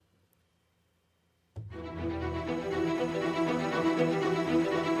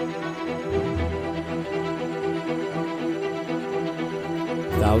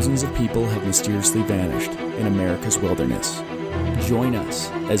thousands of people have mysteriously vanished in America's wilderness. Join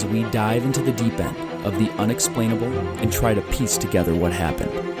us as we dive into the deep end of the unexplainable and try to piece together what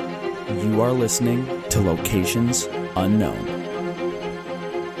happened. You are listening to Locations Unknown.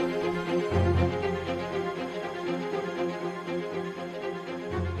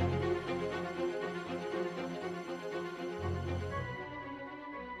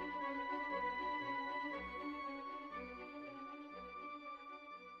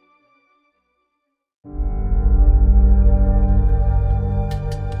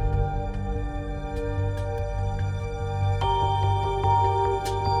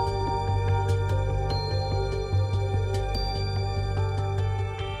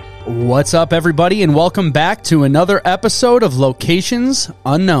 What's up, everybody, and welcome back to another episode of Locations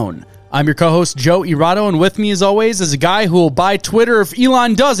Unknown. I'm your co-host, Joe Irado, and with me, as always, is a guy who will buy Twitter if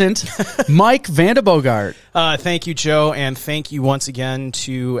Elon doesn't, Mike Vandebogart. Thank you, Joe, and thank you once again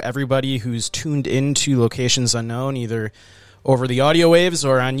to everybody who's tuned into Locations Unknown, either over the audio waves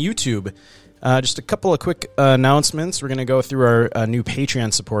or on YouTube. Just a couple of quick announcements. We're going to go through our new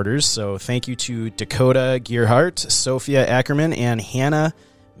Patreon supporters, so thank you to Dakota Gearhart, Sophia Ackerman, and Hannah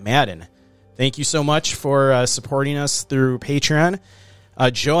Madden. Thank you so much for supporting us through Patreon.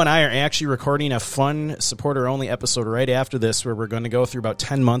 Joe and I are actually recording a fun supporter-only episode right after this where we're going to go through about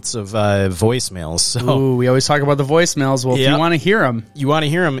 10 months of voicemails. So, Ooh, we always talk about the voicemails. Well, if you want to hear them,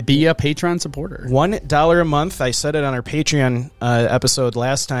 be a Patreon supporter. $1 a month. I said it on our Patreon episode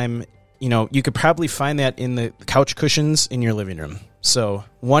last time. You know, you could probably find that in the couch cushions in your living room. So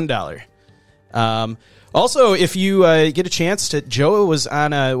 $1. Also, if you get a chance to, Joe was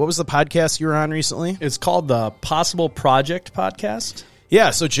on, what was the podcast you were on recently? It's called the Possible Project Podcast.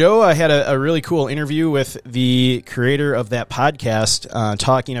 Yeah, so Joe had a really cool interview with the creator of that podcast,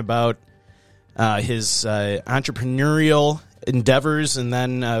 talking about his entrepreneurial endeavors and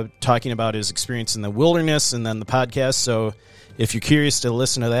then talking about his experience in the wilderness and then the podcast. So if you're curious to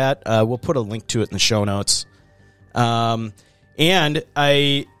listen to that, we'll put a link to it in the show notes.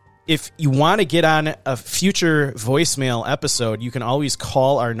 If you want to get on a future voicemail episode, you can always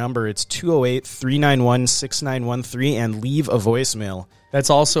call our number. It's 208-391-6913 and leave a voicemail. That's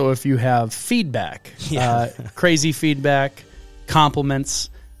also if you have feedback, crazy feedback, compliments.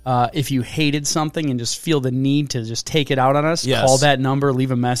 If you hated something and just feel the need to just take it out on us, call that number,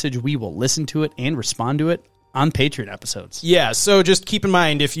 leave a message. We will listen to it and respond to it on Patreon episodes. Yeah, so just keep in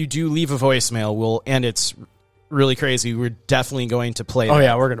mind, if you do leave a voicemail, and it's really crazy, we're definitely going to play that. Oh,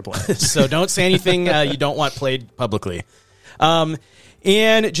 yeah, we're going to play. So don't say anything you don't want played publicly. And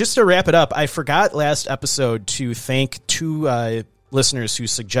just to wrap it up, I forgot last episode to thank two listeners who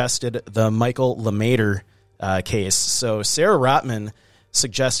suggested the Michael LeMaitre case. So Sarah Rotman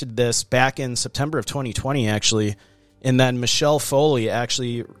suggested this back in September of 2020, actually. And then Michelle Foley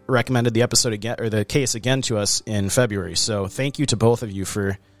actually recommended the episode again, or the case again, to us in February. So thank you to both of you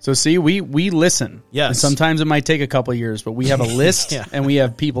for. So see, we listen. Yes. And sometimes it might take a couple years, but we have a list and we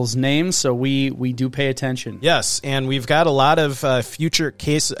have people's names, so we do pay attention. Yes, and we've got a lot of future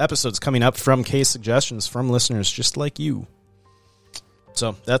case episodes coming up from case suggestions from listeners just like you.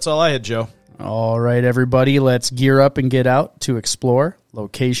 So that's all I had, Joe. All right, everybody, let's gear up and get out to explore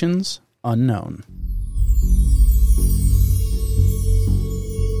Locations Unknown.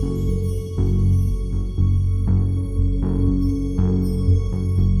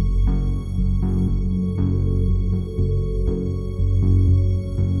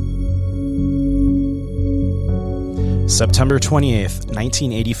 September 28th,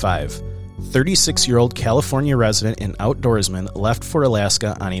 1985. 36-year-old California resident and outdoorsman left for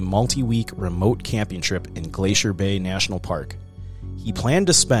Alaska on a multi-week remote camping trip in Glacier Bay National Park. He planned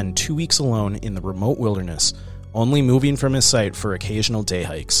to spend 2 weeks alone in the remote wilderness, only moving from his site for occasional day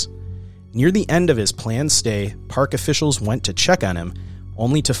hikes. Near the end of his planned stay, park officials went to check on him,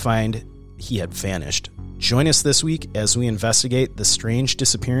 only to find he had vanished. Join us this week as we investigate the strange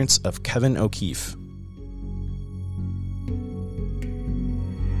disappearance of Kevin O'Keefe.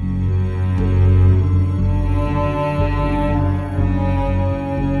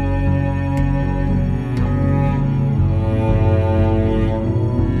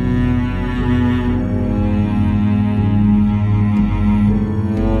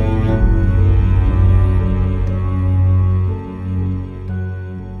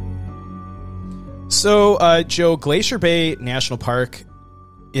 So, Joe, Glacier Bay National Park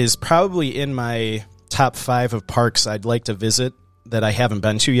is probably in my top 5 of parks I'd like to visit that I haven't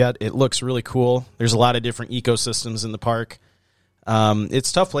been to yet. It looks really cool. There's a lot of different ecosystems in the park.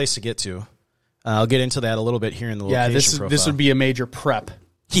 It's a tough place to get to. I'll get into that a little bit here in the location profile. This would be a major prep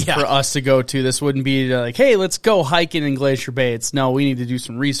for us to go to. This wouldn't be like, hey, let's go hiking in Glacier Bay. It's no, we need to do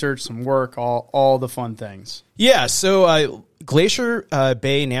some research, some work, all the fun things. Yeah, so Glacier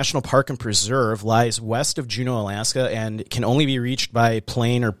Bay National Park and Preserve lies west of Juneau, Alaska, and can only be reached by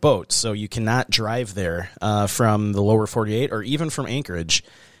plane or boat. So you cannot drive there from the lower 48 or even from Anchorage.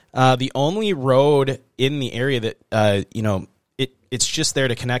 The only road in the area that, it's just there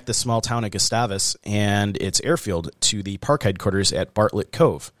to connect the small town of Gustavus and its airfield to the park headquarters at Bartlett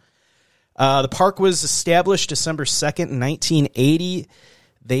Cove. The park was established December 2nd, 1980.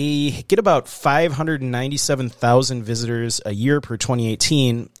 They get about 597,000 visitors a year per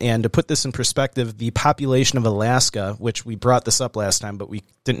 2018. And to put this in perspective, the population of Alaska, which we brought this up last time, but we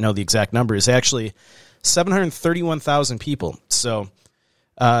didn't know the exact number, is actually 731,000 people. So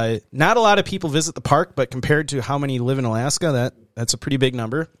not a lot of people visit the park, but compared to how many live in Alaska, that's a pretty big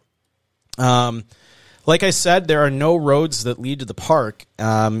number. Like I said, there are no roads that lead to the park,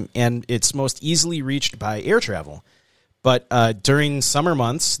 and it's most easily reached by air travel. But during summer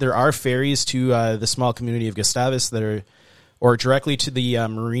months, there are ferries to the small community of Gustavus or directly to the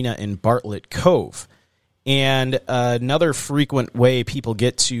marina in Bartlett Cove. And another frequent way people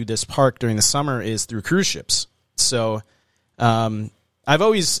get to this park during the summer is through cruise ships. So I've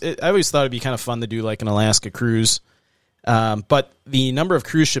always thought it'd be kind of fun to do like an Alaska cruise. But the number of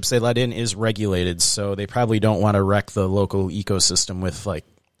cruise ships they let in is regulated, so they probably don't want to wreck the local ecosystem with like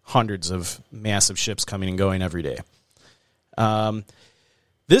hundreds of massive ships coming and going every day.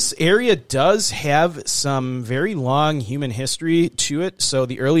 This area does have some very long human history to it. So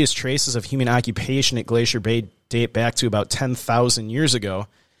the earliest traces of human occupation at Glacier Bay date back to about 10,000 years ago.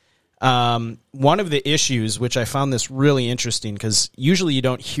 One of the issues, which I found this really interesting, because usually you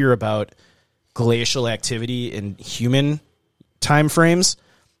don't hear about glacial activity in human time frames,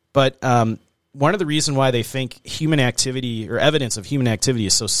 but one of the reasons why they think human activity or evidence of human activity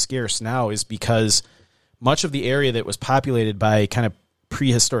is so scarce now is because much of the area that was populated by kind of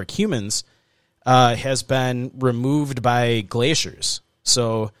prehistoric humans has been removed by glaciers.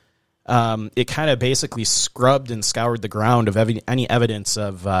 So it kind of basically scrubbed and scoured the ground of any evidence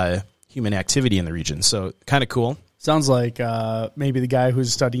of human activity in the region. So kind of cool. Sounds like maybe the guy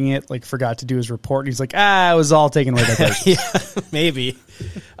who's studying it forgot to do his report. And he's like, it was all taken away by glaciers. Yeah, maybe.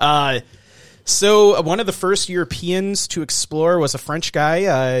 So one of the first Europeans to explore was a French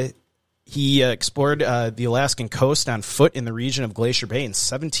guy. He explored the Alaskan coast on foot in the region of Glacier Bay in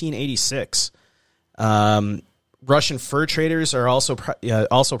 1786. Russian fur traders are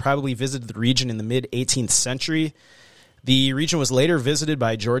also probably visited the region in the mid-18th century. The region was later visited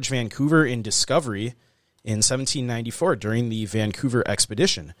by George Vancouver in Discovery in 1794 during the Vancouver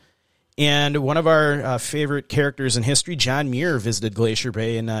expedition. And one of our favorite characters in history, John Muir, visited Glacier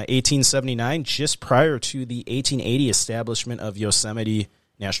Bay in 1879, just prior to the 1880 establishment of Yosemite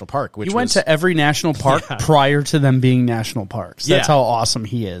National Park. He went to every national park prior to them being national parks. That's how awesome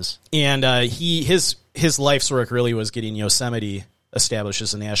he is. And his life's work really was getting Yosemite established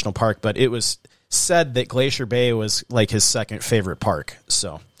as a national park, but it was said that Glacier Bay was like his second favorite park.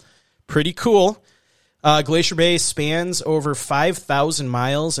 So pretty cool. Glacier Bay spans over 5,000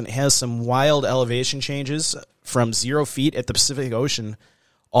 miles and has some wild elevation changes from 0 feet at the Pacific Ocean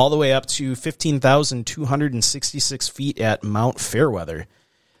all the way up to 15,266 feet at Mount Fairweather,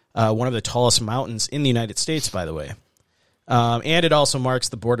 one of the tallest mountains in the United States, by the way. And it also marks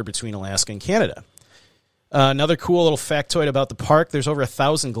the border between Alaska and Canada. Another cool little factoid about the park, there's over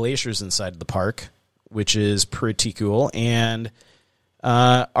 1,000 glaciers inside the park, which is pretty cool. And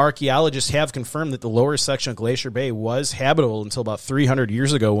archaeologists have confirmed that the lower section of Glacier Bay was habitable until about 300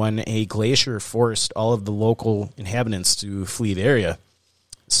 years ago when a glacier forced all of the local inhabitants to flee the area.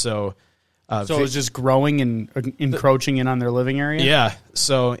 So it was just growing and encroaching in on their living area? Yeah,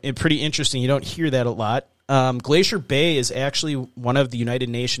 so pretty interesting. You don't hear that a lot. Glacier Bay is actually one of the United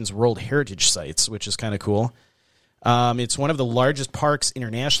Nations World Heritage Sites, which is kind of cool. It's one of the largest parks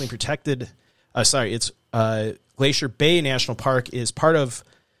internationally protected. Glacier Bay National Park is part of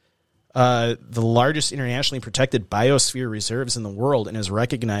the largest internationally protected biosphere reserves in the world and is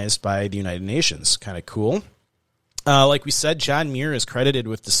recognized by the United Nations. Kind of cool. Like we said, John Muir is credited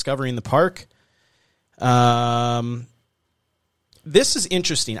with discovering the park. This is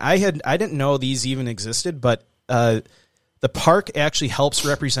interesting. I didn't know these even existed, but the park actually helps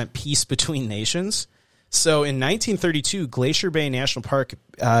represent peace between nations. So in 1932, Glacier Bay National Park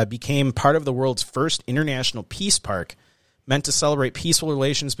became part of the world's first international peace park, meant to celebrate peaceful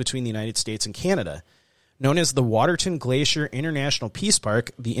relations between the United States and Canada. Known as the Waterton Glacier International Peace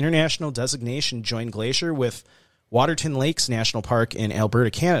Park, the international designation joined Glacier with Waterton Lakes National Park in Alberta,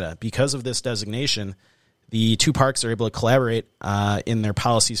 Canada. Because of this designation, the two parks are able to collaborate in their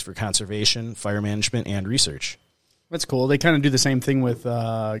policies for conservation, fire management, and research. That's cool. They kind of do the same thing with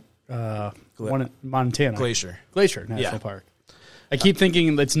one in Montana. Glacier National Park. I keep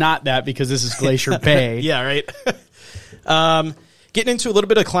thinking it's not that because this is Glacier Bay. Yeah, right. Getting into a little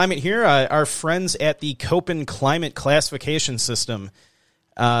bit of climate here, our friends at the Köppen Climate Classification System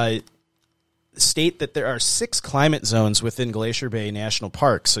state that there are 6 climate zones within Glacier Bay National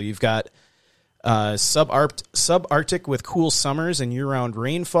Park. So you've got subarctic with cool summers and year-round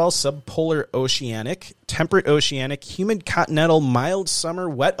rainfall, subpolar oceanic, temperate oceanic, humid continental, mild summer,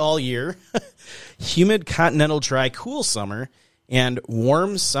 wet all year, humid continental, dry, cool summer, and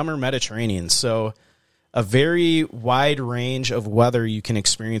warm summer Mediterranean. So a very wide range of weather you can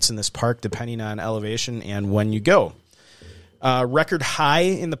experience in this park depending on elevation and when you go. Record high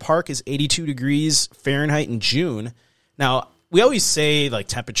in the park is 82 degrees Fahrenheit in June. Now, we always say like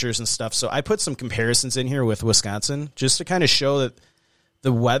temperatures and stuff, so I put some comparisons in here with Wisconsin just to kind of show that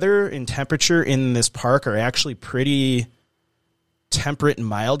the weather and temperature in this park are actually pretty temperate and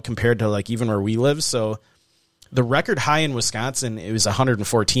mild compared to like even where we live. So the record high in Wisconsin, it was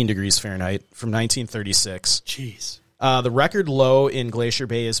 114 degrees Fahrenheit from 1936. Jeez. The record low in Glacier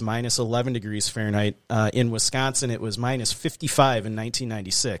Bay is minus 11 degrees Fahrenheit. In Wisconsin, it was minus 55 in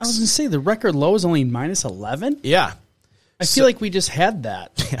 1996. I was going to say, the record low is only minus 11? Yeah. I feel like we just had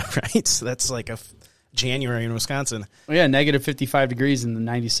that. Yeah, right? So that's like January in Wisconsin. Oh, yeah, negative 55 degrees in the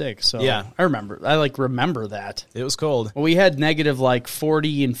 96. So yeah. I remember that. It was cold. Well, we had negative like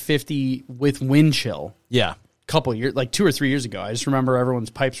 40 and 50 with wind chill. Yeah. Couple years, like 2 or 3 years ago. I just remember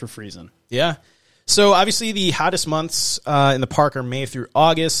everyone's pipes were freezing. Yeah. So obviously the hottest months in the park are May through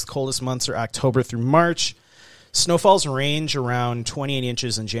August. The coldest months are October through March. Snowfalls range around 28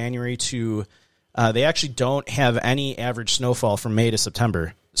 inches in January to, they actually don't have any average snowfall from May to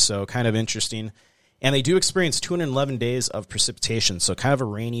September. So kind of interesting. And they do experience 211 days of precipitation. So kind of a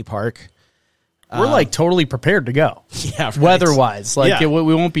rainy park. We're like totally prepared to go. Yeah, right. Weather-wise. Like we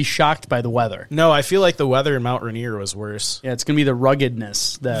won't be shocked by the weather. No, I feel like the weather in Mount Rainier was worse. Yeah, it's going to be the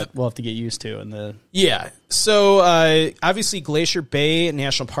ruggedness that we'll have to get used to. Yeah. So obviously Glacier Bay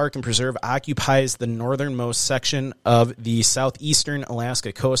National Park and Preserve occupies the northernmost section of the southeastern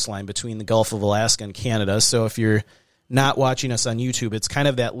Alaska coastline between the Gulf of Alaska and Canada. So if you're not watching us on YouTube, it's kind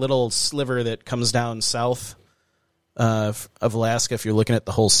of that little sliver that comes down south of Alaska if you're looking at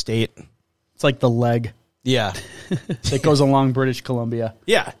the whole state. It's like the leg. Yeah. That goes along British Columbia.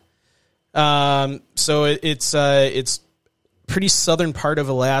 Yeah. So it's pretty southern part of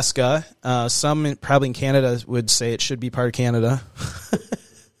Alaska. Some probably in Canada would say it should be part of Canada.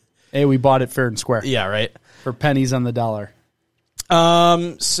 Hey, we bought it fair and square. Yeah, right. For pennies on the dollar.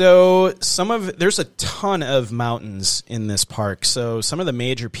 So there's a ton of mountains in this park. So some of the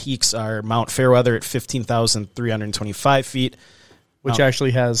major peaks are Mount Fairweather at 15,325 feet. Which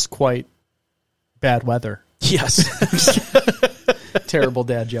actually has quite bad weather. Yes. Terrible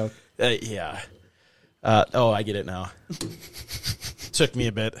dad joke. Yeah. I get it now. Took me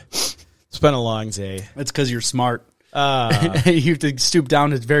a bit. It's been a long day. That's because you're smart. You have to stoop down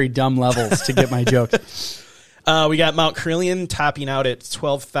to very dumb levels to get my joke. We got Mount Carilion topping out at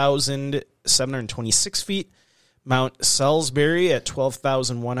 12,726 feet. Mount Salisbury at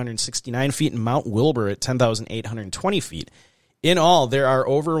 12,169 feet. And Mount Wilbur at 10,820 feet. In all, there are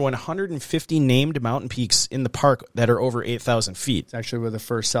over 150 named mountain peaks in the park that are over 8,000 feet. It's actually where the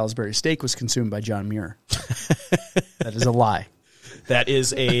first Salisbury steak was consumed by John Muir. That is a lie. That is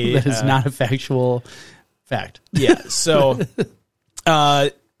that is not a factual fact. Yeah. So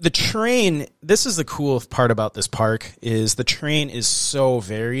the terrain, this is the cool part about this park, is the terrain is so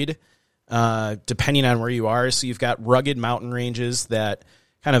varied depending on where you are. So you've got rugged mountain ranges that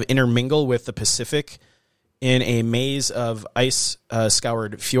kind of intermingle with the Pacific in a maze of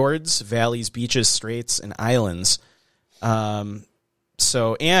ice-scoured fjords, valleys, beaches, straits, and islands. And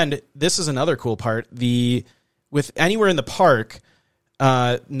this is another cool part. With anywhere in the park,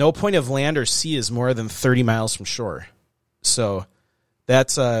 no point of land or sea is more than 30 miles from shore. So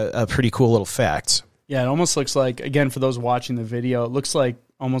that's a pretty cool little fact. Yeah, it almost looks like, again, for those watching the video, it looks like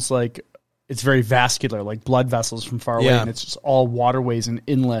almost like it's very vascular, like blood vessels from far away, and it's just all waterways and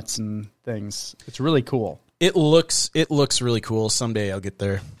inlets and things. It's really cool. It looks really cool. Someday I'll get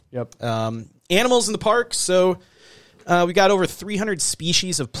there. Yep. Animals in the park. So we got over 300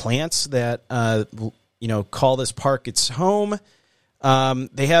 species of plants that call this park its home.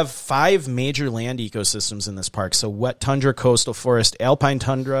 They have 5 major land ecosystems in this park. So wet tundra, coastal forest, alpine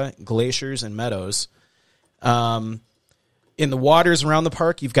tundra, glaciers, and meadows. In the waters around the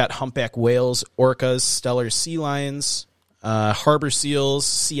park, you've got humpback whales, orcas, stellar sea lions, harbor seals,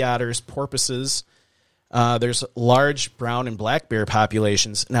 sea otters, porpoises. There's large brown and black bear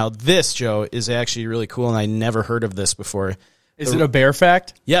populations. Now, this, Joe, is actually really cool, and I never heard of this before. Is it a bear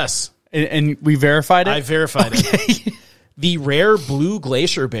fact? Yes. And we verified it? I verified it. The rare blue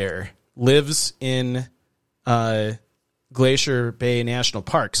glacier bear lives in Glacier Bay National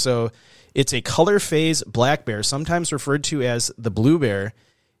Park. So it's a color phase black bear, sometimes referred to as the blue bear.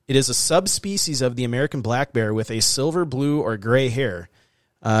 It is a subspecies of the American black bear with a silver, blue, or gray hair.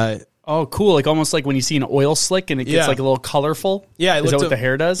 Oh, cool. Like almost like when you see an oil slick and it gets like a little colorful. Yeah. Is that what the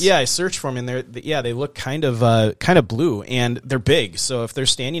hair does? Yeah, I searched for them and they look kind of blue and they're big. So if they're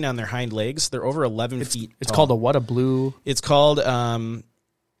standing on their hind legs, they're over 11 feet It's tall. called a what? A blue? It's called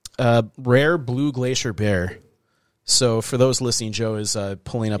rare blue glacier bear. So for those listening, Joe is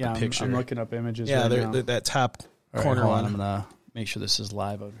pulling up a picture. I'm looking up images. Yeah, right now. that top corner hold one. on, I'm going to make sure this is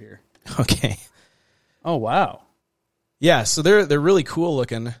live over here. Okay. Oh, wow. Yeah, so they're really cool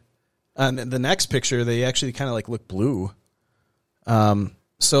looking. The next picture, they actually kind of like look blue.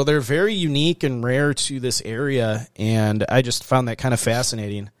 So they're very unique and rare to this area, and I just found that kind of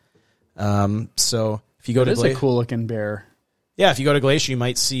fascinating. So if you go to a cool looking bear. Yeah, if you go to Glacier, you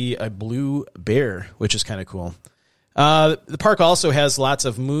might see a blue bear, which is kind of cool. The park also has lots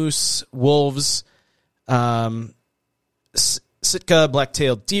of moose, wolves, Sitka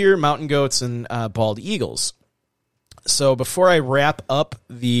black-tailed deer, mountain goats, and bald eagles. So before I wrap up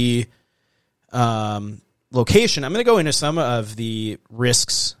the location, I'm going to go into some of the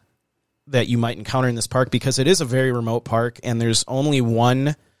risks that you might encounter in this park because it is a very remote park, and there's only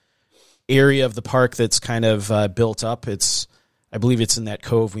one area of the park that's kind of built up. I believe it's in that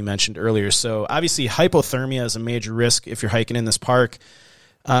cove we mentioned earlier. So obviously hypothermia is a major risk if you're hiking in this park.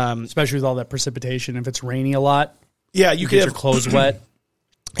 Especially with all that precipitation. If it's rainy a lot, yeah, you could get your clothes wet.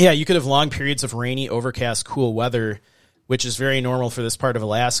 Yeah, you could have long periods of rainy, overcast, cool weather, which is very normal for this part of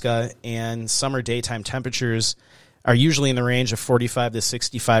Alaska. And summer daytime temperatures are usually in the range of 45 to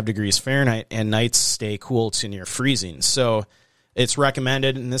 65 degrees Fahrenheit, and nights stay cool to near freezing. So it's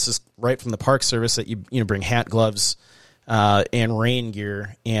recommended, and this is right from the Park Service, that you bring hat, gloves, and rain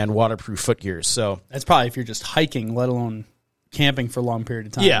gear and waterproof foot gear. So that's probably if you're just hiking, let alone camping for a long period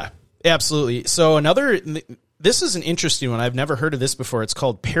of time. Yeah, absolutely. So this is an interesting one. I've never heard of this before. It's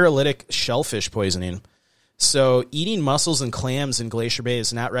called paralytic shellfish poisoning. So eating mussels and clams in Glacier Bay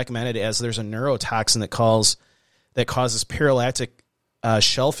is not recommended, as there's a neurotoxin that causes paralytic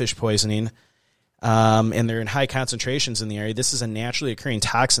shellfish poisoning. And they're in high concentrations in the area. This is a naturally occurring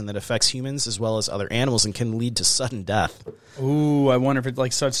toxin that affects humans as well as other animals and can lead to sudden death. Ooh, I wonder if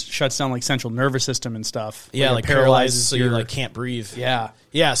it shuts down like central nervous system and stuff. Yeah, like paralyzes so you can't breathe. Yeah.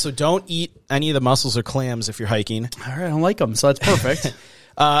 Yeah, so don't eat any of the mussels or clams if you're hiking. All right, I don't like them, so that's perfect.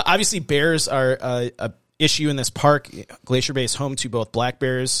 Obviously, bears are a issue in this park. Glacier Bay is home to both black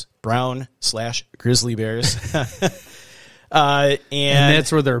bears, brown/grizzly bears. And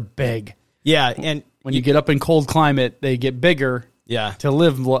that's where they're big. Yeah, and when you get up in cold climate, they get bigger. Yeah, to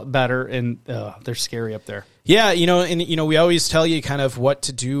live better, and they're scary up there. Yeah, we always tell you kind of what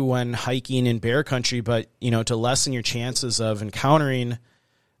to do when hiking in bear country, but to lessen your chances of encountering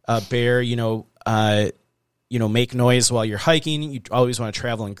a bear, make noise while you're hiking. You always want to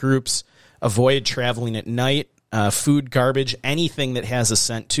travel in groups. Avoid traveling at night. Food, garbage, anything that has a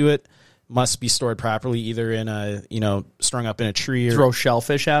scent to it must be stored properly, either in strung up in a tree or throw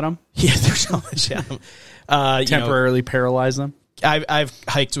shellfish at them. Yeah, throw shellfish at them. Temporarily paralyze them. I've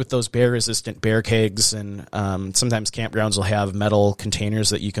hiked with those bear-resistant bear kegs, and sometimes campgrounds will have metal containers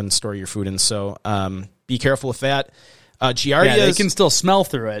that you can store your food in. So be careful with that. Giardia, they can still smell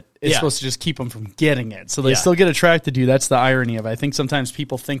through it. It's supposed to just keep them from getting it. So they still get attracted to you. That's the irony of it. I think sometimes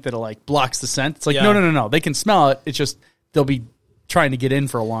people think that it like blocks the scent. It's like, no. They can smell it. It's just they'll be trying to get in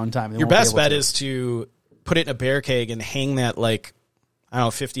for a long time. Your best bet is to put it in a bear keg and hang that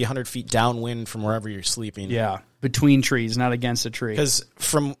 50, 100 feet downwind from wherever you're sleeping. Yeah, between trees, not against a tree. Because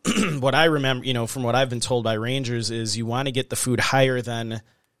from what I remember, from what I've been told by rangers, is you want to get the food higher than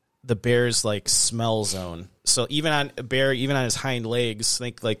the bear's smell zone. So even on a bear, even on his hind legs,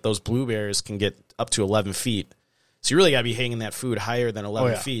 think those blue bears can get up to 11 feet. So you really got to be hanging that food higher than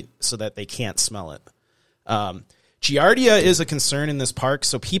 11 feet so that they can't smell it. Giardia is a concern in this park.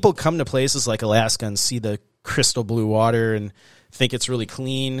 So people come to places like Alaska and see the crystal blue water and think it's really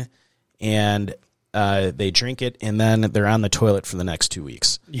clean, and they drink it, and then they're on the toilet for the next 2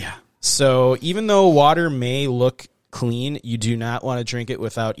 weeks. Yeah. So even though water may look clean, you do not want to drink it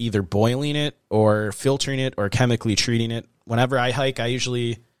without either boiling it or filtering it or chemically treating it. Whenever I hike,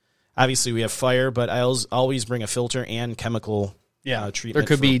 obviously we have fire, but I always bring a filter and chemical treatment. There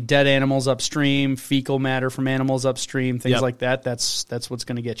could be dead animals upstream, fecal matter from animals upstream, things like that. That's what's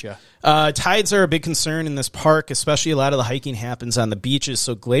going to get you. Tides are a big concern in this park, especially a lot of the hiking happens on the beaches.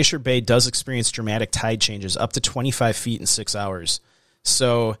 So Glacier Bay does experience dramatic tide changes, up to 25 feet in 6 hours.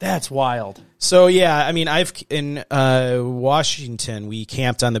 So that's wild. So yeah, I mean, in Washington, we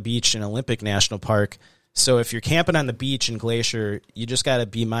camped on the beach in Olympic National Park. So if you're camping on the beach in Glacier, you just got to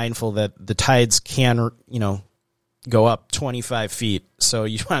be mindful that the tides can, go up 25 feet. So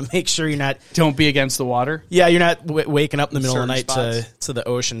you want to make sure you're not... Don't be against the water. Yeah, you're not waking up in the middle of the night to the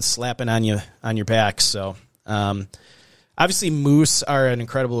ocean slapping on your back. So obviously moose are an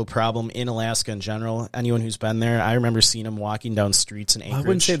incredible problem in Alaska in general. Anyone who's been there, I remember seeing them walking down streets in Anchorage. I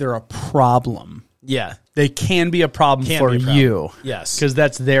wouldn't say they're a problem. Yeah. They can be a problem for you. Yes. Because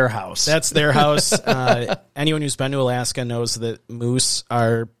that's their house. That's their house. Anyone who's been to Alaska knows that moose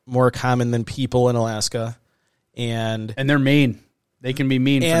are more common than people in Alaska. And they're mean. They can be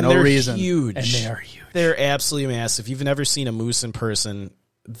mean for no reason. Huge. And they are huge. They're absolutely massive. If you've never seen a moose in person,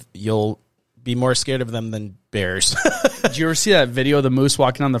 you'll be more scared of them than bears. Did you ever see that video of the moose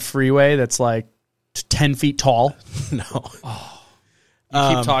walking on the freeway that's like 10 feet tall? No. Oh.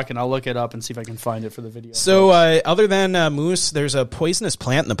 You keep talking. I'll look it up and see if I can find it for the video. So other than moose, there's a poisonous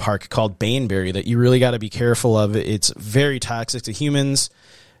plant in the park called baneberry that you really got to be careful of. It's very toxic to humans.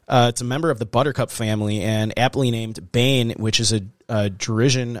 It's a member of the buttercup family and aptly named bane, which is a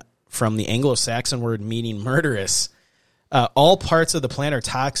derision from the Anglo-Saxon word meaning murderous. All parts of the plant are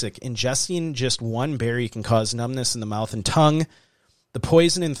toxic. Ingesting just one berry can cause numbness in the mouth and tongue. The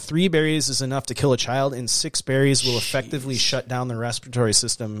poison in 3 berries is enough to kill a child, and 6 berries will effectively shut down the respiratory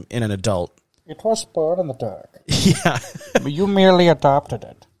system in an adult. It was born in the dark. Yeah. But you merely adopted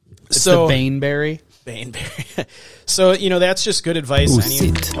it. It's the baneberry. Baneberry. So, that's just good advice.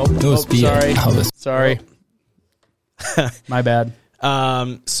 Sorry. My bad.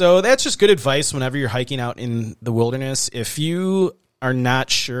 So that's just good advice whenever you're hiking out in the wilderness. If you are not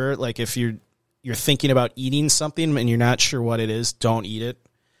sure, like if you're thinking about eating something and you're not sure what it is, don't eat it.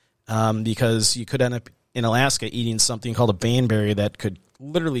 Because you could end up in Alaska eating something called a baneberry that could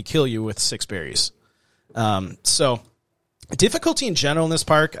literally kill you with 6 berries. So difficulty in general in this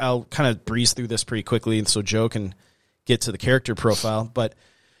park, I'll kind of breeze through this pretty quickly so Joe can get to the character profile. But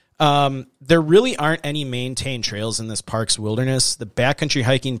there really aren't any maintained trails in this park's wilderness. The backcountry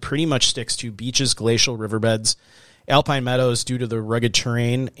hiking pretty much sticks to beaches, glacial riverbeds, alpine meadows due to the rugged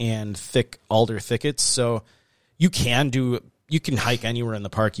terrain and thick alder thickets. So you can hike anywhere in the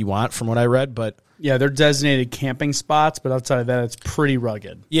park you want from what I read, but yeah, they're designated camping spots, but outside of that, it's pretty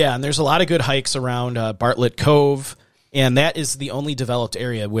rugged. Yeah, and there's a lot of good hikes around Bartlett Cove, and that is the only developed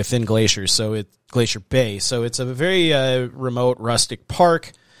area within Glacier, Glacier Bay. So it's a very remote, rustic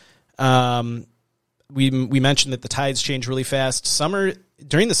park. We mentioned that the tides change really fast.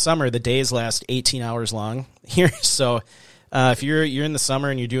 During the summer, the days last 18 hours long here. So if you're in the summer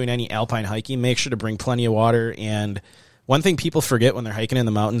and you're doing any alpine hiking, make sure to bring plenty of water. And one thing people forget when they're hiking in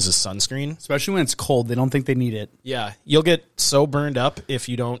the mountains is sunscreen. Especially when it's cold. They don't think they need it. Yeah. You'll get so burned up if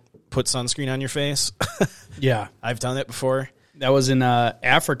you don't put sunscreen on your face. Yeah. I've done it before. That was in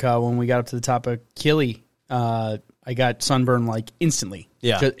Africa when we got up to the top of Kili. I got sunburned like instantly.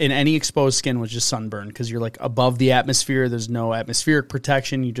 Yeah. And any exposed skin was just sunburned because you're like above the atmosphere. There's no atmospheric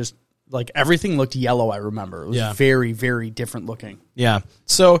protection. You just like everything looked yellow. I remember it was very, very different looking. Yeah.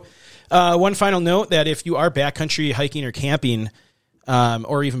 So one final note that if you are backcountry hiking or camping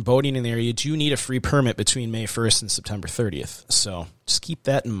or even boating in the area, you do need a free permit between May 1st and September 30th. So just keep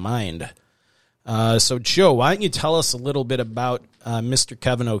that in mind. So Joe, why don't you tell us a little bit about Mr.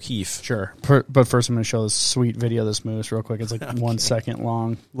 Kevin O'Keefe? Sure. But first I'm going to show this sweet video of this moose real quick. It's like 1 second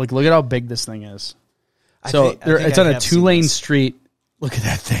long. Look at how big this thing is. So it's on a 2-lane street. Look at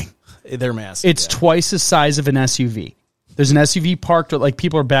that thing. They're massive. It's twice the size of an SUV. There's an SUV parked, like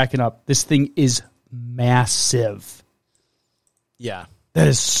people are backing up. This thing is massive. Yeah. That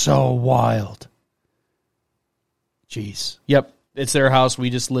is so wild. Jeez. Yep. It's their house.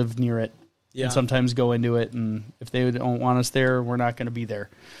 We just live near it. Yeah. And sometimes go into it, and if they don't want us there, we're not going to be there.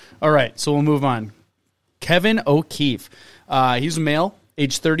 All right, so we'll move on. Kevin O'Keefe. He's a male,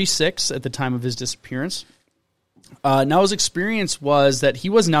 age 36 at the time of his disappearance. Now his experience was that he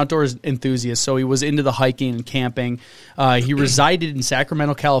was an outdoors enthusiast, so he was into the hiking and camping. He resided in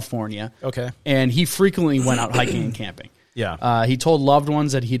Sacramento, California. Okay. And he frequently went out hiking and camping. Yeah. He told loved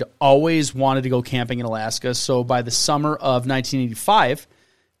ones that he'd always wanted to go camping in Alaska, so by the summer of 1985...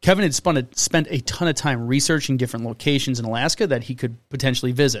 Kevin had spent a ton of time researching different locations in Alaska that he could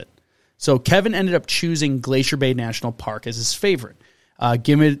potentially visit. So Kevin ended up choosing Glacier Bay National Park as his favorite.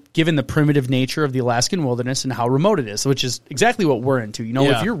 given the primitive nature of the Alaskan wilderness and how remote it is, which is exactly what we're into.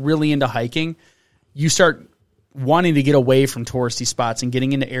 If you're really into hiking, you start wanting to get away from touristy spots and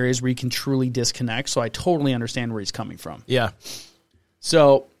getting into areas where you can truly disconnect. So I totally understand where he's coming from. Yeah.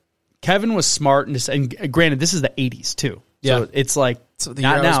 So Kevin was smart, and granted, this is the 80s too. Yeah. So it's like So the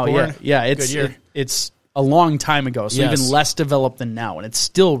not year I was now. born? Yeah. Good year. It's a long time ago. So Yes. even less developed than now, and it's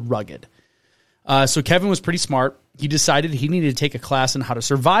still rugged. So Kevin was pretty smart. He decided he needed to take a class on how to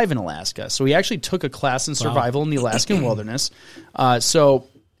survive in Alaska. So he actually took a class in survival in the Alaskan wilderness. So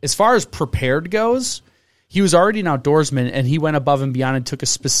as far as prepared goes, he was already an outdoorsman, and he went above and beyond and took a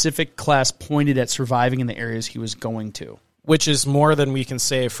specific class pointed at surviving in the areas he was going to. Which is more than we can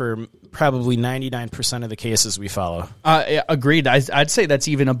say for probably 99% of the cases we follow. Agreed. I'd say that's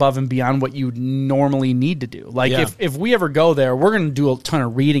even above and beyond what you normally need to do. Like if we ever go there, we're going to do a ton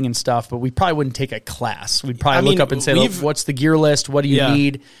of reading and stuff, but we probably wouldn't take a class. We'd probably look up and say, what's the gear list? What do you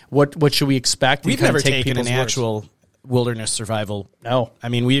need? What should we expect? We've never taken an actual wilderness survival. No. I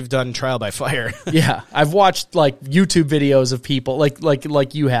mean, we've done trial by fire. Yeah. I've watched like YouTube videos of people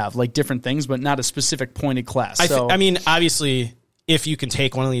like you have, like different things, but not a specific pointed class. I mean, obviously, if you can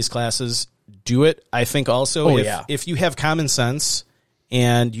take one of these classes, do it. I think also if you have common sense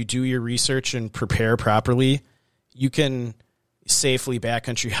and you do your research and prepare properly, you can safely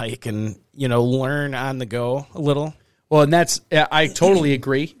backcountry hike and, learn on the go a little. Well, and I totally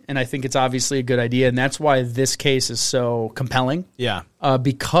agree, and I think it's obviously a good idea, and that's why this case is so compelling. Yeah.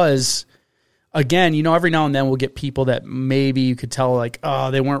 Because, again, every now and then we'll get people that maybe you could tell, like,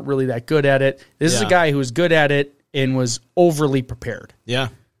 they weren't really that good at it. This is a guy who was good at it and was overly prepared. Yeah.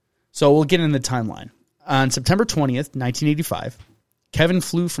 So we'll get in the timeline. On September 20th, 1985, Kevin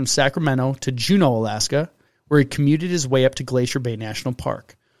flew from Sacramento to Juneau, Alaska, where he commuted his way up to Glacier Bay National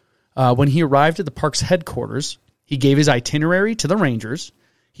Park. When he arrived at the park's headquarters, he gave his itinerary to the rangers.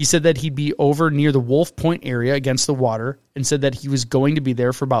 He said that he'd be over near the Wolf Point area against the water and said that he was going to be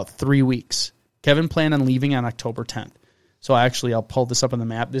there for about 3 weeks. Kevin planned on leaving on October 10th. So I'll pull this up on the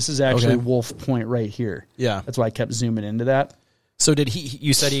map. This is actually Wolf Point right here. Yeah. That's why I kept zooming into that. So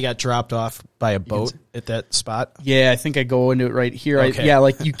you said he got dropped off by a boat at that spot? Yeah, I think I go into it right here. Okay.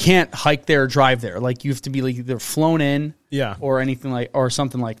 You can't hike there or drive there. Like you have to be like either flown in or anything or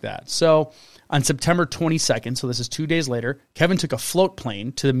something like that. So on September 22nd, so this is 2 days later, Kevin took a float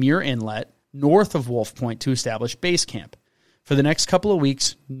plane to the Muir Inlet north of Wolf Point to establish base camp. For the next couple of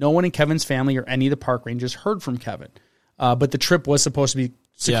weeks, no one in Kevin's family or any of the park rangers heard from Kevin. But the trip was supposed to be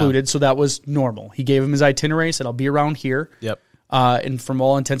secluded, so that was normal. He gave him his itinerary, said, I'll be around here. Yep. And from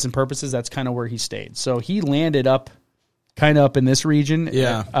all intents and purposes, that's kind of where he stayed. So he landed up in this region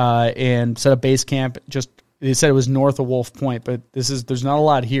and set up base camp. They said it was north of Wolf Point, but there's not a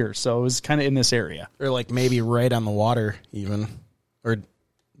lot here, so it was kind of in this area. Or like maybe right on the water even. Or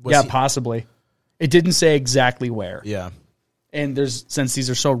possibly. It didn't say exactly where. Yeah. And since these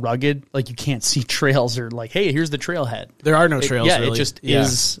are so rugged, like you can't see trails or like, hey, here's the trailhead. There are no trails really. It just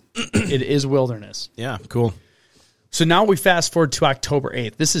is it is wilderness. Yeah, cool. So now we fast forward to October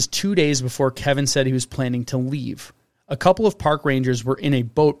 8th. This is 2 days before Kevin said he was planning to leave. A couple of park rangers were in a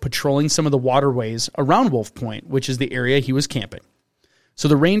boat patrolling some of the waterways around Wolf Point, which is the area he was camping. So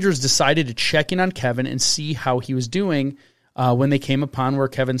the rangers decided to check in on Kevin and see how he was doing. When they came upon where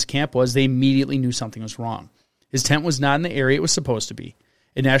Kevin's camp was, they immediately knew something was wrong. His tent was not in the area it was supposed to be.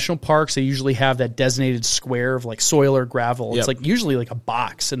 In national parks, they usually have that designated square of like soil or gravel. It's like usually like a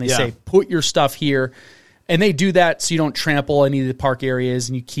box, and they say, put your stuff here. And they do that so you don't trample any of the park areas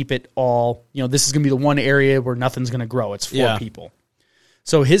and you keep it all, this is going to be the one area where nothing's going to grow. It's for people.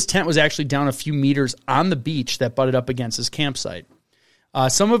 So his tent was actually down a few meters on the beach that butted up against his campsite.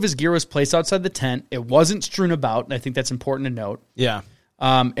 Some of his gear was placed outside the tent. It wasn't strewn about, and I think that's important to note. Yeah.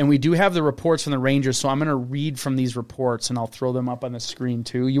 And we do have the reports from the rangers, so I'm going to read from these reports, and I'll throw them up on the screen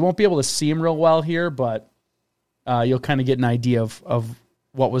too. You won't be able to see them real well here, but you'll kind of get an idea of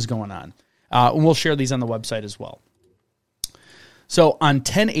what was going on. And we'll share these on the website as well. So on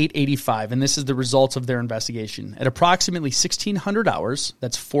 10/8/85, and this is the results of their investigation, at approximately 1600 hours,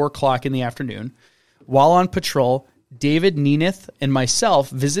 that's 4 o'clock in the afternoon, while on patrol, David Neneth and myself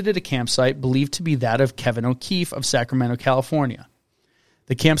visited a campsite believed to be that of Kevin O'Keefe of Sacramento, California.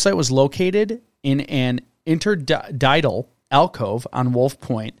 The campsite was located in an interdidal alcove on Wolf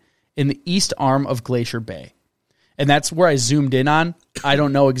Point in the east arm of Glacier Bay. And that's where I zoomed in on. I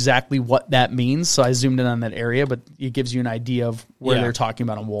don't know exactly what that means, so I zoomed in on that area, but it gives you an idea of where they're talking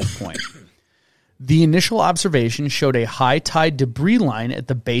about on Wolf Point. The initial observation showed a high tide debris line at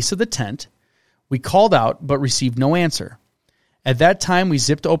the base of the tent. We called out, but received no answer. At that time, we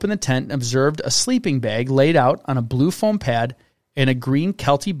zipped open the tent and observed a sleeping bag laid out on a blue foam pad and a green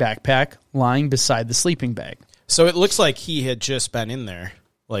Kelty backpack lying beside the sleeping bag. So it looks like he had just been in there.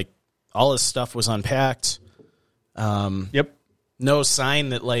 Like, all his stuff was unpacked. Yep. No sign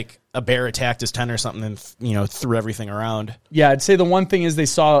that, like, a bear attacked his tent or something and, threw everything around. Yeah, I'd say the one thing is they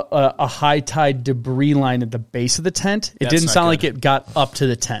saw a high tide debris line at the base of the tent. It didn't sound like it got up to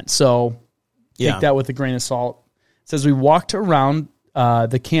the tent. So take that with a grain of salt. It says we walked around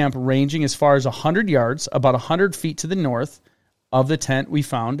the camp ranging as far as 100 yards, about 100 feet to the north of the tent. We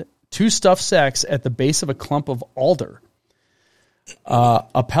found 2 stuffed sacks at the base of a clump of alder.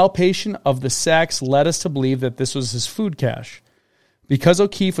 A palpation of the sacks led us to believe that this was his food cache. Because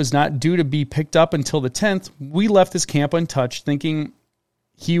O'Keefe was not due to be picked up until the 10th, we left his camp untouched, thinking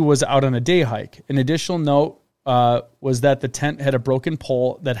he was out on a day hike. An additional note was that the tent had a broken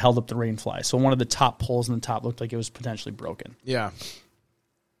pole that held up the rainfly. So one of the top poles in the top looked like it was potentially broken. Yeah.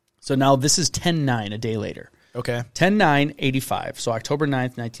 So now this is 10/9, a day later. Okay. 10/9/85, so October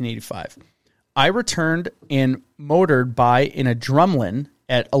 9th, 1985. I returned and motored by in a drumlin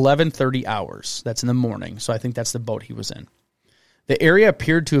at 11:30 hours. That's in the morning, so I think that's the boat he was in. The area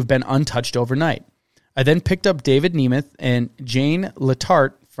appeared to have been untouched overnight. I then picked up David Nemeth and Jane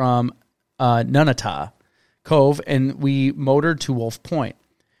Letarte from Nunatak Cove, and we motored to Wolf Point.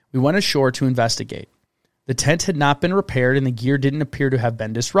 We went ashore to investigate. The tent had not been repaired, and the gear didn't appear to have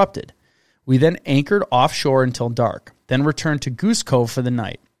been disrupted. We then anchored offshore until dark, then returned to Goose Cove for the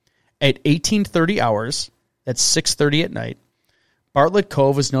night. At 18:30 hours, that's 6:30 at night, Bartlett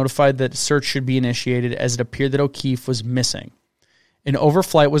Cove was notified that a search should be initiated as it appeared that O'Keefe was missing. An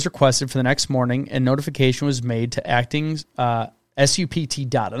overflight was requested for the next morning, and notification was made to acting SUPT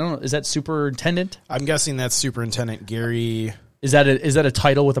Dot. I don't know. Is that superintendent? I'm guessing that's Superintendent Gary. Is that a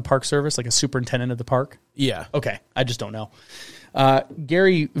title with the Park Service, like a superintendent of the park? Yeah. Okay. I just don't know.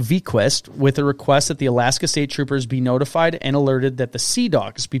 Gary Vequist with a request that the Alaska State Troopers be notified and alerted that the Sea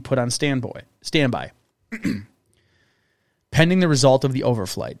Dogs be put on standby, pending the result of the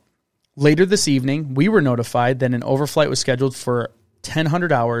overflight. Later this evening, we were notified that an overflight was scheduled for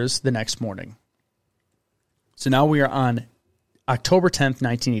 10:00 hours the next morning. So now we are on October 10th,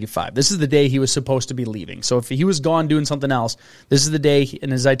 1985. This is the day he was supposed to be leaving. So if he was gone doing something else, this is the day in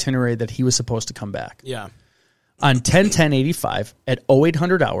his itinerary that he was supposed to come back. Yeah. On 10/10/85 at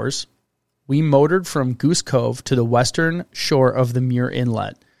 0800 hours, we motored from Goose Cove to the western shore of the Muir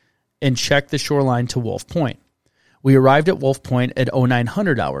Inlet and checked the shoreline to Wolf Point. We arrived at Wolf Point at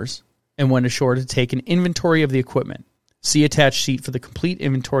 0900 hours and went ashore to take an inventory of the equipment. See attached sheet for the complete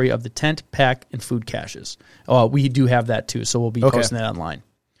inventory of the tent, pack, and food caches. We do have that too, so we'll be posting that online.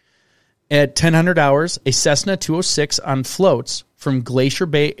 At 1000 hours, a Cessna 206 on floats from Glacier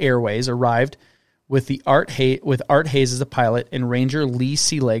Bay Airways arrived with Art Hayes as a pilot and Ranger Lee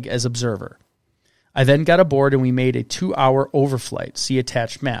Seelig as observer. I then got aboard and we made a 2-hour overflight. See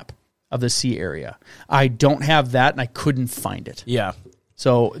attached map of the sea area. I don't have that and I couldn't find it. Yeah.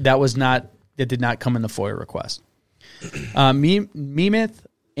 So that did not come in the FOIA request. Nemeth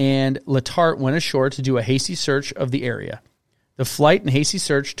and Letarte went ashore to do a hasty search of the area. The flight and hasty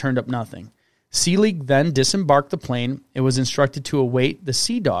search turned up nothing. Seelig then disembarked the plane and was instructed to await the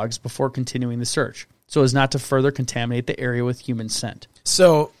Sea Dogs before continuing the search, so as not to further contaminate the area with human scent.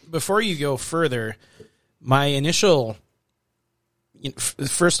 So before you go further, my initial,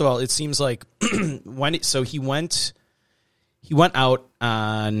 first of all, it seems like he went out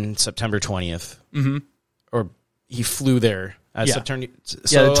on September 20th, or he flew there. September.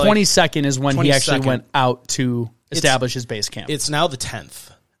 So the 22nd is when he actually went out to establish his base camp. It's now the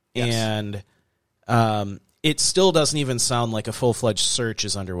 10th, yes. And it still doesn't even sound like a full-fledged search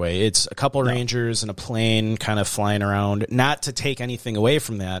is underway. It's a couple Rangers and a plane kind of flying around, not to take anything away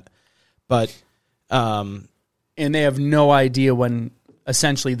from that, but... and they have no idea when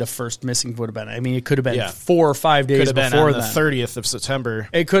essentially the first missing would have been. I mean, it could have been 4 or 5 days before on the 30th of September.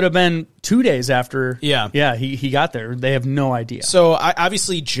 It could have been 2 days after. Yeah. He got there. They have no idea. So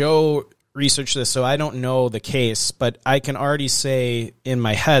obviously Joe researched this, so I don't know the case, but I can already say in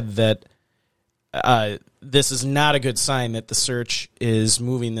my head that this is not a good sign that the search is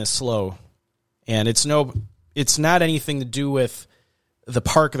moving this slow. And it's not anything to do with the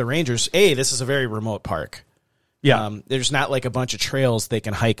park or the Rangers. This is a very remote park. Yeah. There's not like a bunch of trails they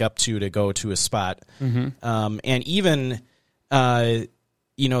can hike up to go to a spot. Mm-hmm. And even, the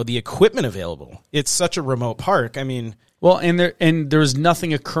equipment available. It's such a remote park. I mean... Well, and there was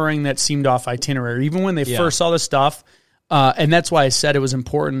nothing occurring that seemed off itinerary. Even when they first saw the stuff, and that's why I said it was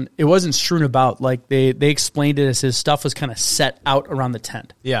important. It wasn't strewn about. Like, they explained it as his stuff was kind of set out around the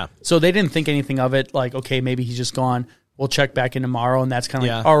tent. Yeah. So they didn't think anything of it. Like, okay, maybe he's just gone. we'll check back in tomorrow, and that's kind of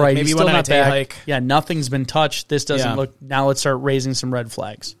Yeah. like, all right, Maybe he's one still night not day back. hike. Yeah, nothing's been touched. This doesn't Yeah. look. Now let's start raising some red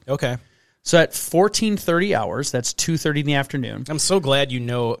flags. Okay. So at 14:30 hours, that's 2:30 in the afternoon. I'm so glad you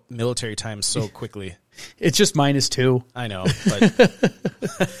know military time so quickly. It's just -2. I know,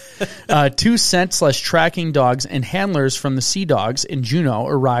 but 2 scent/tracking dogs and handlers from the Sea Dogs in Juneau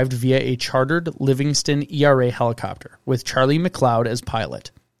arrived via a chartered Livingston ERA helicopter with Charlie McLeod as pilot.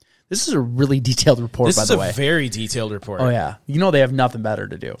 This is a really detailed report, by the way. This is a very detailed report. Oh, yeah. You know they have nothing better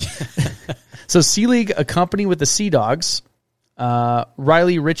to do. So Sea League, accompanied with the Sea Dogs,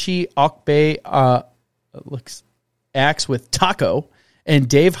 Riley Ritchie, Oakbay, acts with Taco, and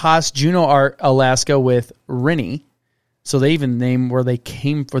Dave Haas, Juneau, Alaska with Rinny. So they even name where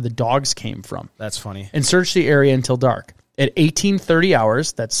the dogs came from. That's funny. And searched the area until dark. At 18:30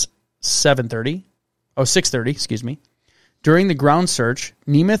 hours, that's 6:30, excuse me. During the ground search,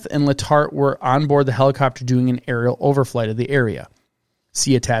 Nemeth and Letarte were on board the helicopter doing an aerial overflight of the area.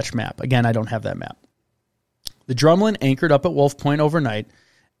 See attached map. Again, I don't have that map. The Drumlin anchored up at Wolf Point overnight.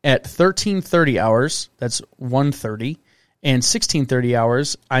 At 13:30 hours, that's 1:30, and 16:30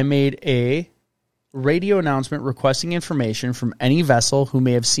 hours, I made a radio announcement requesting information from any vessel who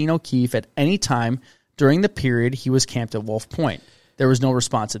may have seen O'Keefe at any time during the period he was camped at Wolf Point. There was no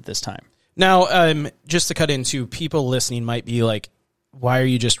response at this time. Now, just to cut into, people listening might be like, why are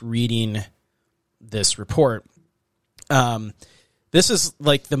you just reading this report? This is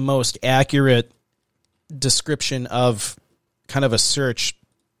like the most accurate description of kind of a search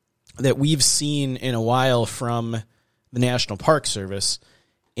that we've seen in a while from the National Park Service.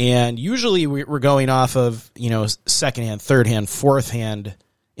 And usually we're going off of, secondhand, third-hand, fourth-hand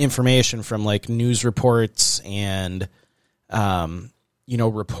information from like news reports and,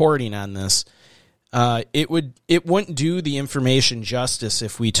 reporting on this. It wouldn't do the information justice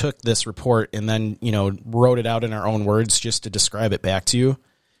if we took this report and then, wrote it out in our own words just to describe it back to you.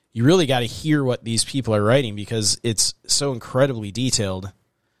 You really got to hear what these people are writing because it's so incredibly detailed.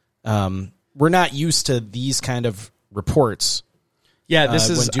 We're not used to these kind of reports. Yeah, this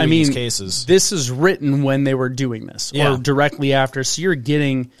is, these cases. This is written when they were doing this or directly after. So you're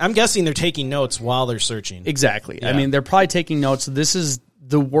getting... I'm guessing they're taking notes while they're searching. Exactly. Yeah. I mean, they're probably taking notes. This is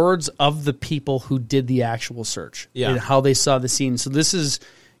the words of the people who did the actual search and how they saw the scene. So this is,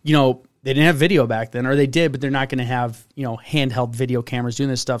 they didn't have video back then, or they did, but they're not going to have, handheld video cameras doing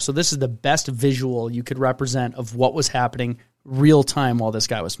this stuff. So this is the best visual you could represent of what was happening real time while this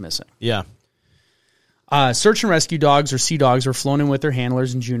guy was missing. Yeah. Search and rescue dogs or Sea Dogs were flown in with their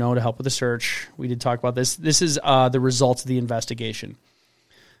handlers in Juneau to help with the search. We did talk about this. This is the results of the investigation.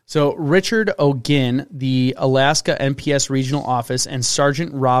 So Richard O'Ginn, the Alaska NPS regional office, and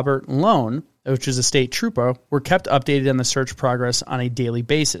Sergeant Robert Lone, which is a state trooper, were kept updated on the search progress on a daily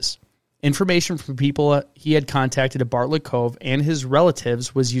basis. Information from people he had contacted at Bartlett Cove and his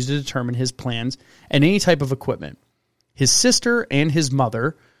relatives was used to determine his plans and any type of equipment. His sister and his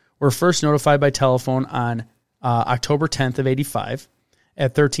mother were first notified by telephone on October 10th of 85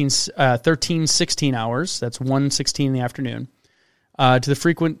 at 13:16 hours. That's 1:16 in the afternoon. To the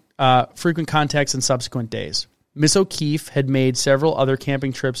frequent contacts in subsequent days. Mr. O'Keefe had made several other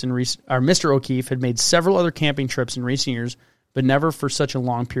camping trips in recent years, but never for such a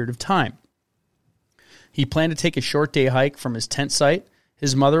long period of time. He planned to take a short day hike from his tent site.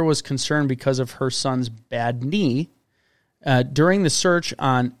 His mother was concerned because of her son's bad knee. During the search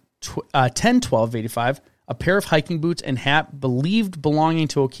on 10/12/85, a pair of hiking boots and hat believed belonging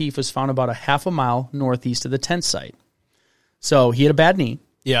to O'Keefe was found about a half a mile northeast of the tent site. So he had a bad knee.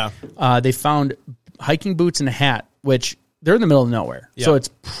 Yeah. They found hiking boots and a hat, which they're in the middle of nowhere. Yeah. So it's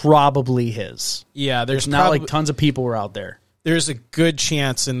probably his. Yeah, There's not like tons of people were out there. There's a good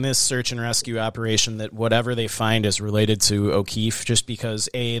chance in this search and rescue operation that whatever they find is related to O'Keefe, just because,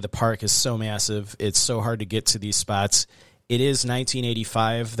 A, the park is so massive. It's so hard to get to these spots. It is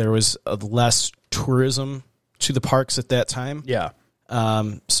 1985. There was less tourism to the parks at that time. Yeah.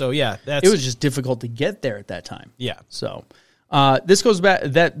 It was just difficult to get there at that time. Yeah. So this goes back,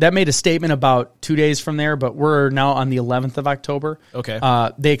 that made a statement about 2 days from there, but we're now on the 11th of October. Okay.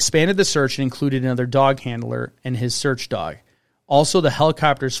 They expanded the search and included another dog handler and his search dog. Also, the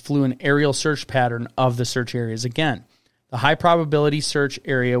helicopters flew an aerial search pattern of the search areas again. The high probability search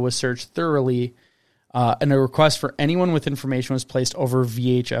area was searched thoroughly, and a request for anyone with information was placed over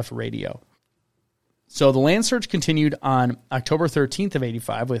VHF radio. So the land search continued on October 13th of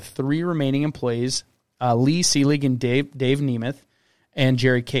 85 with 3 remaining employees, Lee Seelig and Dave Nemeth, and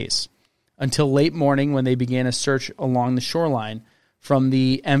Jerry Case, until late morning when they began a search along the shoreline from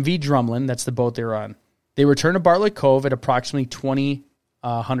the MV Drumlin, that's the boat they were on. They returned to Bartlett Cove at approximately 2000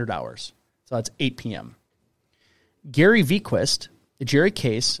 hours. So that's 8 p.m. Gary Vequist, Jerry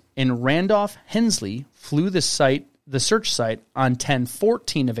Case, and Randolph Hensley flew the search site on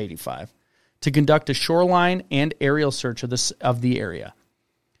 10/14 of 85 to conduct a shoreline and aerial search of the area.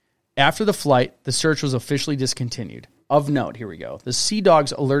 After the flight, the search was officially discontinued. Of note, here we go. The Sea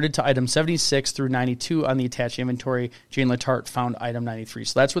Dogs alerted to item 76 through 92 on the attached inventory. Jane Letarte found item 93.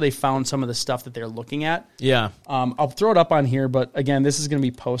 So that's where they found some of the stuff that they're looking at. Yeah. I'll throw it up on here, but again, this is going to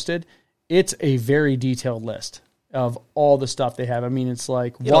be posted. It's a very detailed list of all the stuff they have. I mean, it's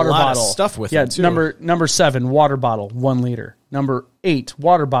like water a lot bottle. of stuff with it, too. Number 7, water bottle, 1 liter. Number 8,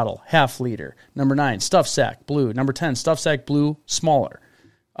 water bottle, half liter. Number 9, stuff sack, blue. Number 10, stuff sack, blue, smaller.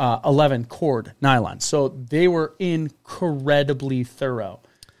 11, cord, nylon. So they were incredibly thorough.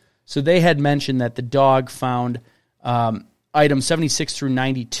 So they had mentioned that the dog found item 76 through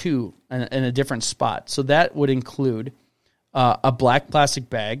 92 in a different spot. So that would include a black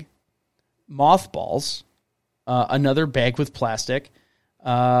plastic bag, mothballs, another bag with plastic,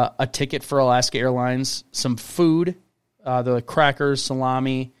 a ticket for Alaska Airlines, some food, the crackers,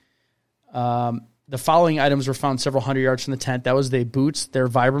 salami. The following items were found several hundred yards from the tent. That was the boots, their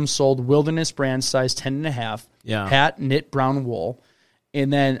Vibram sold Wilderness brand size 10.5, hat, knit brown wool.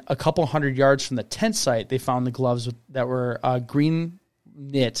 And then a couple hundred yards from the tent site, they found the gloves that were green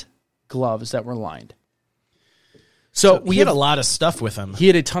knit gloves that were lined. So we had a lot of stuff with him. He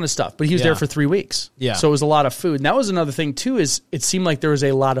had a ton of stuff, but he was there for 3 weeks. Yeah. So it was a lot of food. And that was another thing, too, is it seemed like there was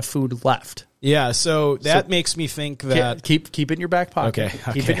a lot of food left. Yeah, so that makes me think that... Keep it in your back pocket.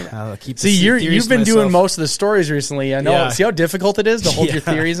 Okay. I'll keep See, you've been doing most of the stories recently. I know. Yeah. See how difficult it is to hold your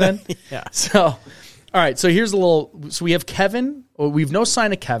theories in? Yeah. So, all right, so here's a little... So we have Kevin. Well, we have no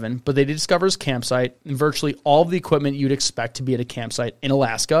sign of Kevin, but they did discover his campsite and virtually all of the equipment you'd expect to be at a campsite in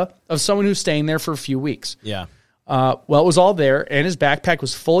Alaska of someone who's staying there for a few weeks. Yeah. Well, it was all there, and his backpack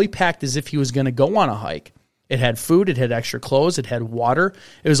was fully packed as if he was going to go on a hike. It had food, it had extra clothes, it had water.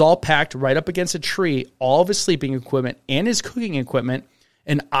 It was all packed right up against a tree, all of his sleeping equipment and his cooking equipment,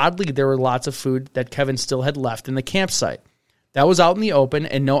 and oddly, there were lots of food that Kevin still had left in the campsite. That was out in the open,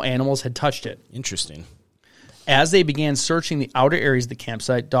 and no animals had touched it. Interesting. As they began searching the outer areas of the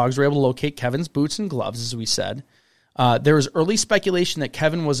campsite, dogs were able to locate Kevin's boots and gloves, as we said. There was early speculation that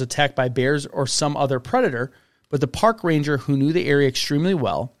Kevin was attacked by bears or some other predator, but the park ranger, who knew the area extremely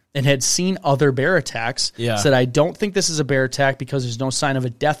well and had seen other bear attacks, said, I don't think this is a bear attack because there's no sign of a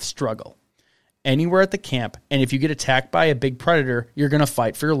death struggle anywhere at the camp. And if you get attacked by a big predator, you're going to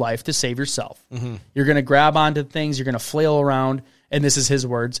fight for your life to save yourself. Mm-hmm. You're going to grab onto things. You're going to flail around. And this is his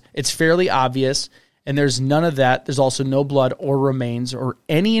words. It's fairly obvious. And there's none of that. There's also no blood or remains or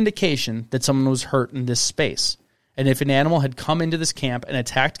any indication that someone was hurt in this space. And if an animal had come into this camp and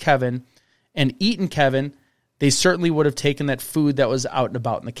attacked Kevin and eaten Kevin, they certainly would have taken that food that was out and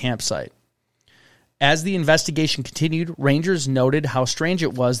about in the campsite. As the investigation continued, rangers noted how strange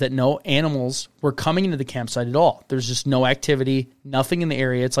it was that no animals were coming into the campsite at all. There's just no activity, nothing in the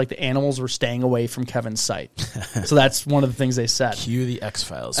area. It's like the animals were staying away from Kevin's site. So that's one of the things they said. Cue the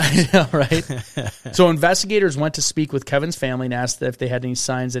X-Files. I know, right? So investigators went to speak with Kevin's family and asked if they had any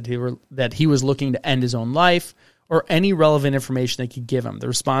signs that he was looking to end his own life or any relevant information they could give him. The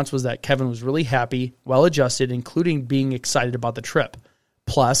response was that Kevin was really happy, well-adjusted, including being excited about the trip.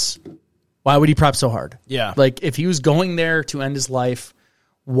 Plus, why would he prep so hard? Yeah. Like, if he was going there to end his life,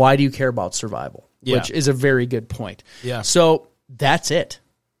 why do you care about survival? Yeah. Which is a very good point. Yeah. So that's it.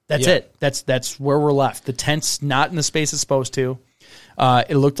 That's it. That's where we're left. The tent's not in the space it's supposed to.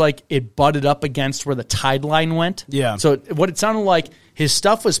 It looked like it butted up against where the tide line went. Yeah. So what it sounded like, his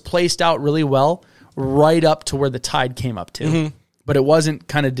stuff was placed out really well, right up to where the tide came up to. Mm-hmm. But it wasn't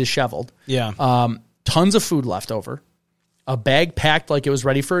kind of disheveled. Yeah. Tons of food left over. A bag packed like it was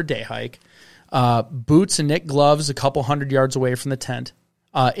ready for a day hike. Boots and knit gloves a couple hundred yards away from the tent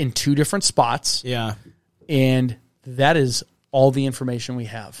in 2 different spots. Yeah. And that is all the information we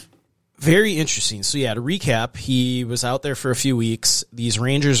have. Very interesting. So, yeah, to recap, he was out there for a few weeks. These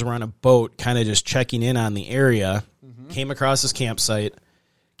rangers were on a boat kind of just checking in on the area, came across his campsite.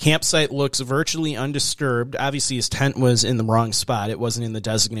 Campsite looks virtually undisturbed. Obviously, his tent was in the wrong spot. It wasn't in the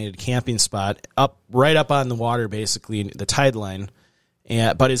designated camping spot, right up on the water, basically, the tide line.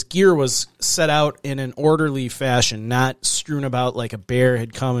 But his gear was set out in an orderly fashion, not strewn about like a bear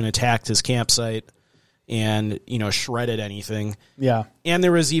had come and attacked his campsite and, shredded anything. Yeah. And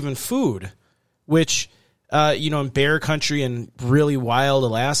there was even food, which, in bear country and really wild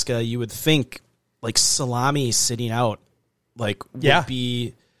Alaska, you would think like salami sitting out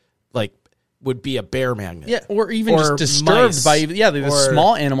would be a bear magnet. Yeah, or even just disturbed mice, by the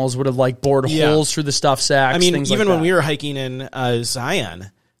small animals would have bored holes through the stuff sacks. I mean, things even like when we were hiking in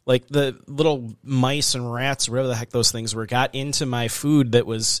Zion, like the little mice and rats, whatever the heck those things were, got into my food that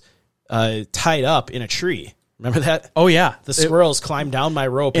was tied up in a tree. Remember that? Oh yeah, the squirrels climbed down my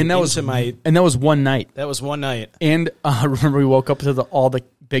rope and that was one night. That was one night. And remember, we woke up to all the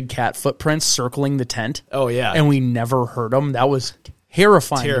big cat footprints circling the tent. Oh yeah, and we never heard them. That was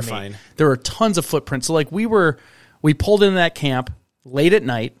terrifying. Terrifying. There were tons of footprints. So like we pulled into that camp late at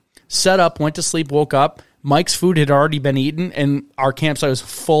night, set up, went to sleep, woke up. Mike's food had already been eaten, and our campsite was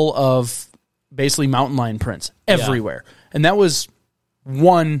full of basically mountain lion prints everywhere. Yeah. And that was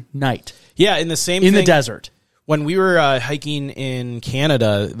one night. Yeah, in the desert. When we were hiking in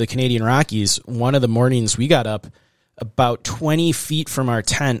Canada, the Canadian Rockies, one of the mornings we got up, about 20 feet from our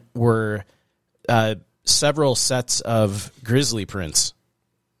tent were several sets of grizzly prints.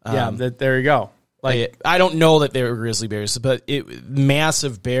 There you go. Like, I don't know that they were grizzly bears, but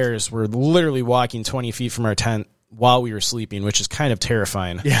massive bears were literally walking 20 feet from our tent while we were sleeping, which is kind of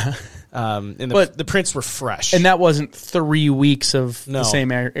terrifying. Yeah. And the prints were fresh. And that wasn't 3 weeks of the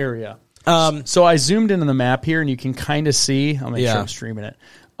same area. So I zoomed in on the map here, and you can kind of see. I'll make sure I'm streaming it.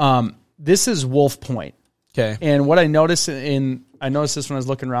 This is Wolf Point. Okay. And what I noticed I noticed this when I was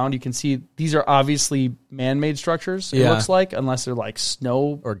looking around, you can see these are obviously man-made structures, it looks like, unless they're like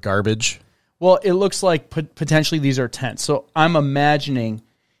snow. Or garbage. Well, it looks like potentially these are tents. So I'm imagining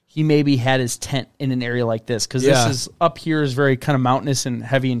he maybe had his tent in an area like this, because this is up here is very kind of mountainous and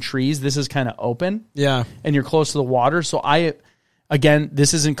heavy in trees. This is kind of open. Yeah. And you're close to the water. So again,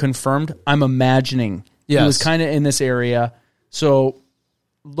 this isn't confirmed. I'm imagining he was kind of in this area. So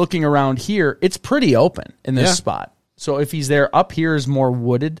looking around here, it's pretty open in this spot. So if he's there, up here is more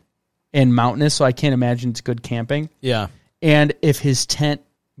wooded and mountainous, so I can't imagine it's good camping. Yeah. And if his tent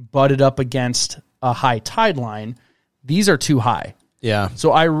butted up against a high tide line, these are too high. Yeah.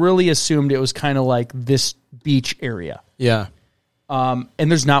 So I really assumed it was kind of like this beach area. Yeah. And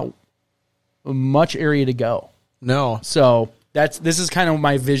there's not much area to go. No. So this is kind of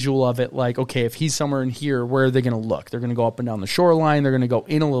my visual of it. Like, okay, if he's somewhere in here, where are they going to look? They're going to go up and down the shoreline. They're going to go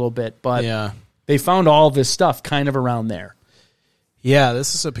in a little bit, but they found all this stuff kind of around there. Yeah,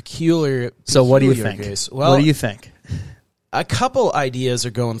 this is a peculiar. So what do you think? Case. Well, what do you think? A couple ideas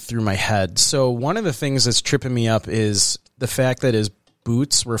are going through my head. So one of the things that's tripping me up is the fact that his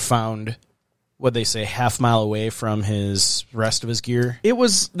boots were found, what'd they say, half mile away from his rest of his gear.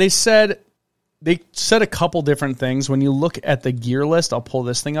 They said a couple different things. When you look at the gear list, I'll pull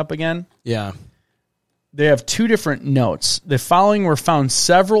this thing up again. Yeah. They have two different notes. The following were found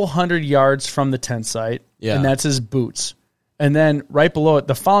several hundred yards from the tent site, and that's his boots. And then right below it,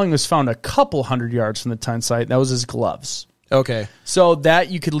 the following was found a couple hundred yards from the tent site. That was his gloves. Okay. So that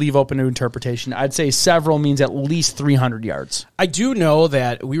you could leave open to interpretation. I'd say several means at least 300 yards. I do know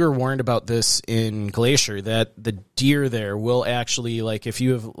that we were warned about this in Glacier, that the deer there will actually, like, if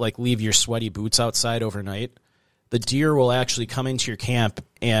you have, like, leave your sweaty boots outside overnight, the deer will actually come into your camp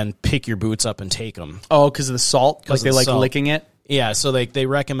and pick your boots up and take them. Oh, because of the salt? Like they like salt. Licking it? Yeah, so they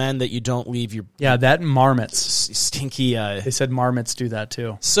recommend that you don't leave your... Yeah, that and marmots. Stinky... they said marmots do that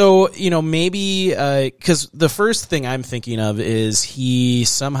too. So, maybe... Because the first thing I'm thinking of is he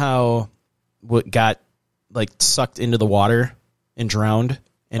somehow got, like, sucked into the water and drowned,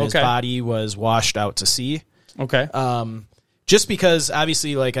 and his body was washed out to sea. Okay. Just because,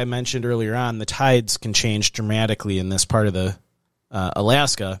 obviously, like I mentioned earlier on, the tides can change dramatically in this part of the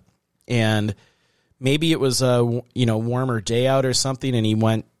Alaska, and... Maybe it was a warmer day out or something, and he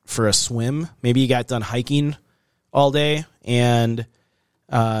went for a swim. Maybe he got done hiking all day, and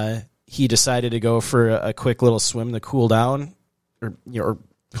he decided to go for a quick little swim to cool down, or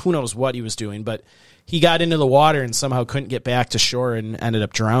who knows what he was doing. But he got into the water and somehow couldn't get back to shore and ended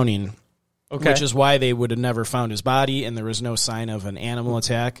up drowning. Okay. Which is why they would have never found his body, and there was no sign of an animal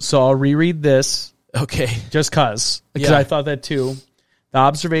attack. So I'll reread this. Okay. Just because I thought that too. The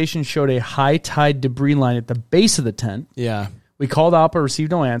observation showed a high tide debris line at the base of the tent. Yeah. We called out but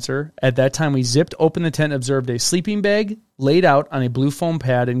received no answer. At that time, we zipped open the tent, observed a sleeping bag laid out on a blue foam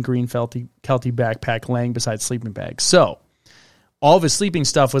pad and green Kelty backpack laying beside sleeping bag. So all of his sleeping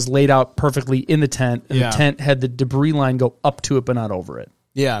stuff was laid out perfectly in the tent, and the tent had the debris line go up to it but not over it.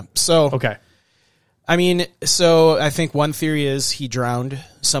 Yeah. So okay. I mean, so I think one theory is he drowned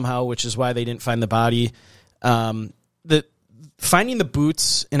somehow, which is why they didn't find the body. Finding the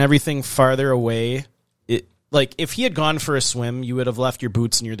boots and everything farther away, like if he had gone for a swim, you would have left your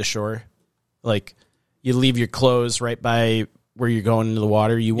boots near the shore. Like you leave your clothes right by where you're going into the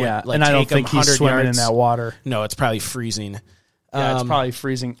water. You wouldn't, and I don't think he's swimming in that water. No, it's probably freezing. Yeah, it's probably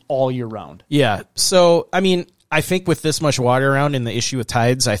freezing all year round. Yeah. So, I mean, I think with this much water around and the issue with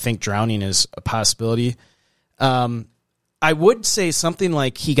tides, I think drowning is a possibility. I would say something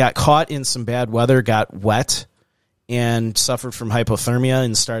like he got caught in some bad weather, got wet, and suffered from hypothermia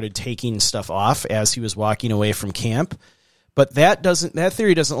and started taking stuff off as he was walking away from camp. But that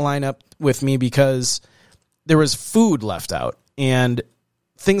theory doesn't line up with me because there was food left out and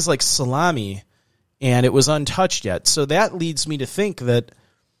things like salami, and it was untouched yet. So that leads me to think that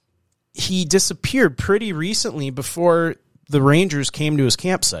he disappeared pretty recently before the Rangers came to his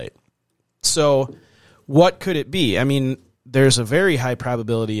campsite. So what could it be? I mean, there's a very high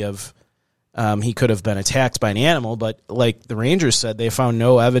probability of he could have been attacked by an animal, but like the Rangers said, they found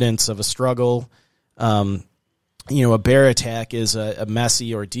no evidence of a struggle. A bear attack is a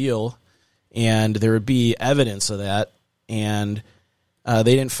messy ordeal, and there would be evidence of that, and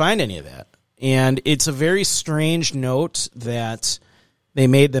they didn't find any of that. And it's a very strange note that they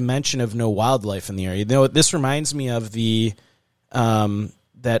made the mention of no wildlife in the area. This reminds me of the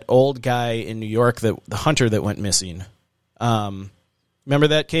that old guy in New York, the hunter that went missing. Remember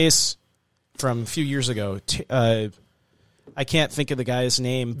that case from a few years ago? I can't think of the guy's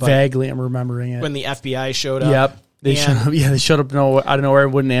name. But vaguely, I'm remembering it. When the FBI showed up. Yep. They showed up out of nowhere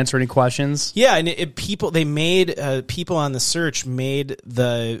and wouldn't answer any questions. Yeah, and people on the search made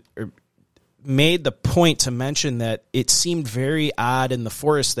the point to mention that it seemed very odd in the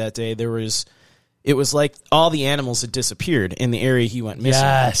forest that day. It was like all the animals had disappeared in the area he went missing.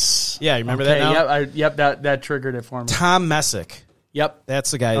 Yes. Yeah, you remember that now? Yep, that triggered it for me. Tom Messick. Yep.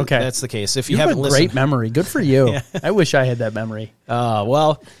 That's the guy. Okay. That's the case. If you have haven't a listened. great memory. Good for you. Yeah. I wish I had that memory.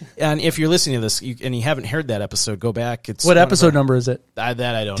 Well, and if you're listening to this and you haven't heard that episode, go back. What episode number is it? I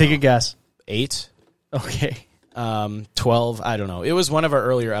don't know. Take a guess. 8? Okay. 12? I don't know. It was one of our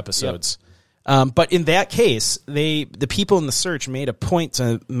earlier episodes. Yep. But in that case, the people in the search made a point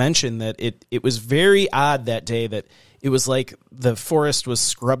to mention that it was very odd that day that it was like the forest was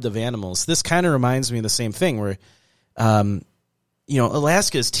scrubbed of animals. This kind of reminds me of the same thing where,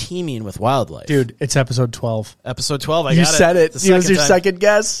 Alaska is teeming with wildlife. Dude, it's episode 12. Episode 12, You said it. It was your second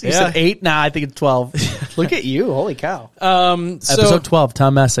guess? You said 8? Nah, I think it's 12. Look at you. Holy cow. Episode 12,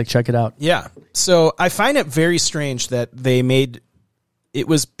 Tom Messick. Check it out. Yeah. So I find it very strange that it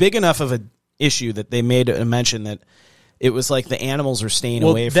was big enough of an issue that they made a mention that it was like the animals are staying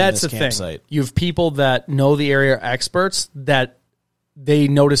away from this campsite. Thing. You have people that know the area, experts, that they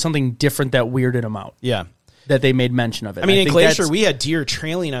notice something different that weirded them out. Yeah. That they made mention of it. I mean, in Glacier, we had deer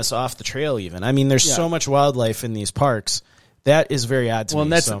trailing us off the trail even. I mean, there's so much wildlife in these parks. That is very odd to me. Well,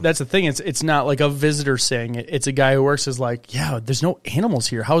 and that's the thing. It's not like a visitor saying it. It's a guy who works is like, there's no animals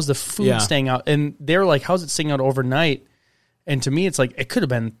here. How's the food staying out? And they're like, how's it staying out overnight? And to me, it's like, it could have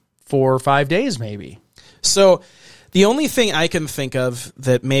been 4 or 5 days maybe. So the only thing I can think of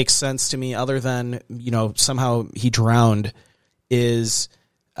that makes sense to me other than, somehow he drowned is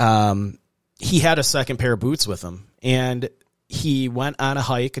he had a second pair of boots with him. And he went on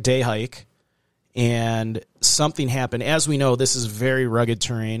a day hike, and something happened. As we know, this is very rugged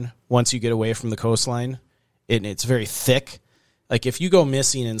terrain once you get away from the coastline. And it's very thick. Like, if you go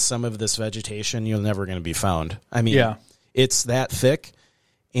missing in some of this vegetation, you're never going to be found. I mean, it's that thick.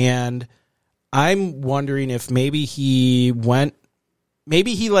 And I'm wondering if maybe he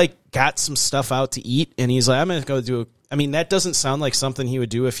got some stuff out to eat, and he's like, I'm going to go I mean, that doesn't sound like something he would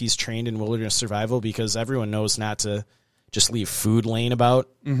do if he's trained in wilderness survival, because everyone knows not to just leave food laying about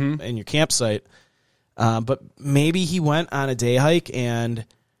in your campsite. But maybe he went on a day hike and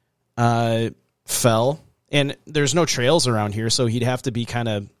fell. And there's no trails around here, so he'd have to be kind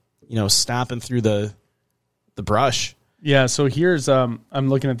of, stomping through the brush. Yeah, so here's I'm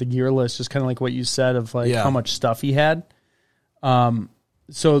looking at the gear list, just kind of like what you said of how much stuff he had.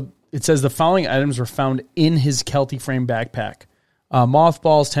 So it says the following items were found in his Kelty frame backpack: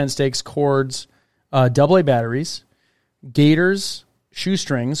 mothballs, tent stakes, cords, AA batteries, gaiters,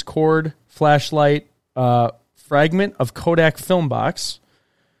 shoestrings, cord, flashlight, fragment of Kodak film box,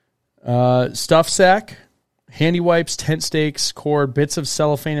 stuff sack, handy wipes, tent stakes, cord, bits of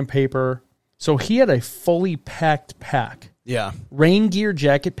cellophane and paper. So he had a fully packed pack. Yeah. Rain gear,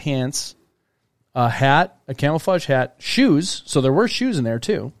 jacket, pants, a hat, a camouflage hat, shoes. So there were shoes in there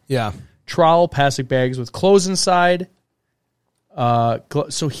too. Yeah. Trowel, plastic bags with clothes inside.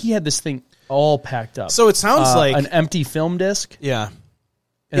 So he had this thing all packed up. So it sounds like an empty film disc. Yeah.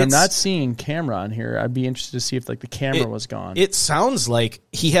 And I'm not seeing camera on here. I'd be interested to see if the camera was gone. It sounds like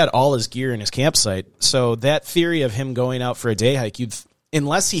he had all his gear in his campsite. So that theory of him going out for a day hike,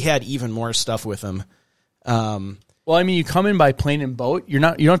 unless he had even more stuff with him, Well, I mean, you come in by plane and boat. You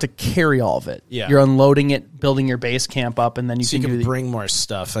don't have to carry all of it. Yeah. You're unloading it, building your base camp up, and then you can bring more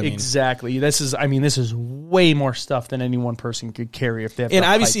stuff. Exactly. This is way more stuff than any one person could carry if they have. And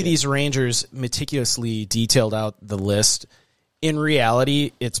obviously, these rangers meticulously detailed out the list. In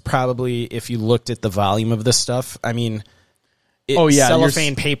reality, it's probably, if you looked at the volume of this stuff, I mean,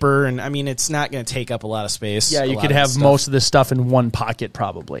 cellophane paper, and I mean, it's not going to take up a lot of space. Yeah, you could have most of this stuff in one pocket,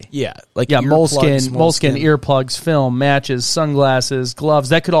 probably. Yeah, moleskin, earplugs, film, matches, sunglasses, gloves.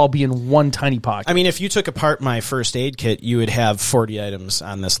 That could all be in one tiny pocket. I mean, if you took apart my first aid kit, you would have 40 items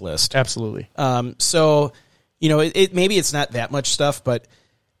on this list. Absolutely. So, maybe it's not that much stuff, but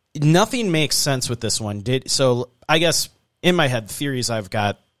nothing makes sense with this one. So I guess in my head, theories I've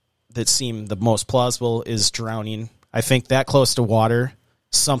got that seem the most plausible is drowning. I think that close to water,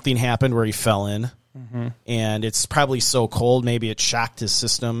 something happened where he fell in, and it's probably so cold, maybe it shocked his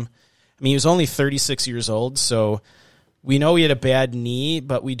system. I mean, he was only 36 years old, so we know he had a bad knee,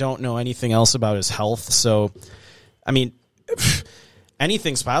 but we don't know anything else about his health. So, I mean,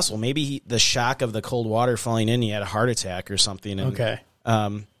 anything's possible. Maybe the shock of the cold water falling in, he had a heart attack or something. And, okay.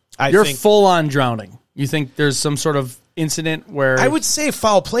 You're full on drowning. You think there's some sort of incident where... I would say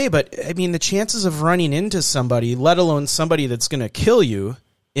foul play, but I mean, the chances of running into somebody, let alone somebody that's going to kill you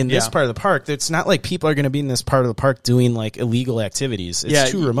in this part of the park, it's not like people are going to be in this part of the park doing like illegal activities. It's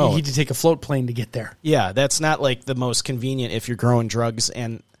too remote. You need to take a float plane to get there. Yeah, that's not like the most convenient if you're growing drugs.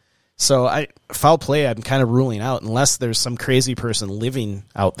 And so foul play, I'm kind of ruling out unless there's some crazy person living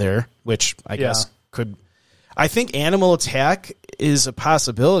out there, which I guess could... I think animal attack is a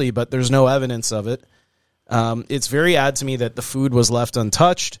possibility, but there's no evidence of it. It's very odd to me that the food was left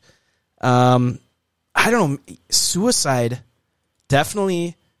untouched. I don't know. Suicide,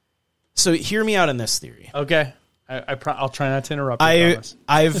 definitely. So hear me out on this theory. Okay. I'll try not to interrupt you.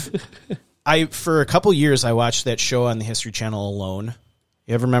 For a couple years, I watched that show on the History Channel, Alone.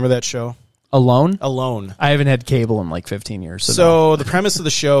 You ever remember that show? Alone? Alone. I haven't had cable in like 15 years. So the premise of the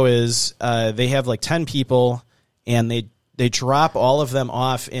show is they have like 10 people, and they drop all of them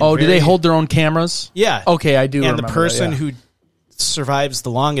off. Do they hold their own cameras? Yeah. Okay, I do. And the person that, who survives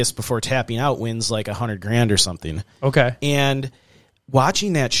the longest before tapping out wins like $100,000 or something. Okay. And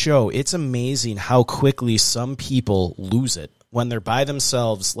watching that show, it's amazing how quickly some people lose it when they're by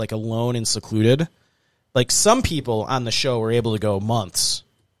themselves, like alone and secluded. Like some people on the show were able to go months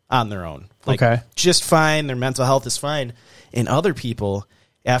on their own. Like, just fine. Their mental health is fine. And other people,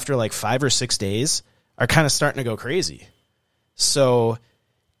 after like 5 or 6 days, are kind of starting to go crazy. So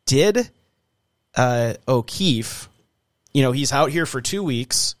did O'Keefe, he's out here for 2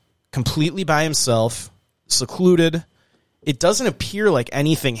 weeks, completely by himself, secluded. It doesn't appear like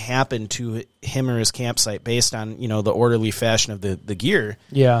anything happened to him or his campsite based on, the orderly fashion of the gear.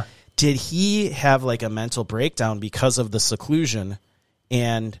 Yeah. Did he have like a mental breakdown because of the seclusion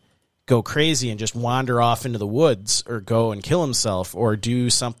and go crazy and just wander off into the woods or go and kill himself or do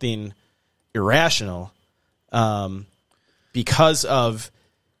something irrational because of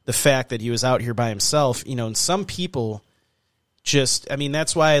the fact that he was out here by himself? And some people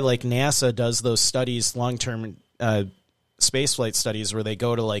that's why like NASA does those studies, long-term spaceflight studies, where they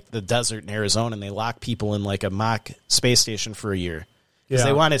go to like the desert in Arizona and they lock people in like a mock space station for a year. Because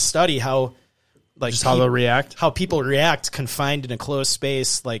they want to study how they'll react, how people react confined in a closed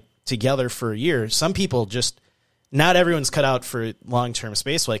space, like together for a year. Some people not everyone's cut out for long-term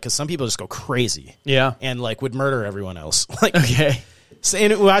spaceflight because some people just go crazy. Yeah. And like would murder everyone else. Okay. So,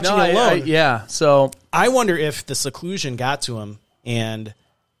 and watching alone. So I wonder if the seclusion got to him, and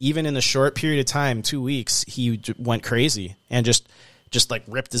even in the short period of time, 2 weeks, he went crazy and just like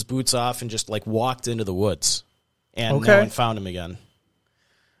ripped his boots off and just like walked into the woods, and no one found him again.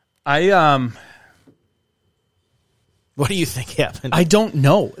 What do you think happened? I don't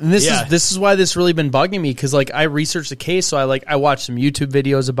know. And this is why this really been bugging me, because like I researched the case, so I watched some YouTube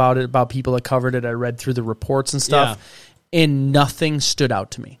videos about it, about people that covered it. I read through the reports and stuff, and nothing stood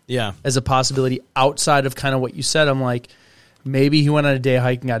out to me. Yeah, as a possibility outside of kind of what you said. I'm like, maybe he went on a day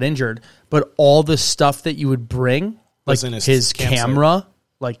hike and got injured, but all the stuff that you would bring, like his camera,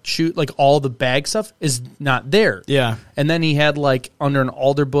 like shoot, like all the bag stuff is not there. Yeah. And then he had like under an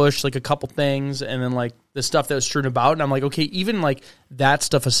alder bush, like a couple things, and then like the stuff that was strewn about. And I'm like, okay, even like that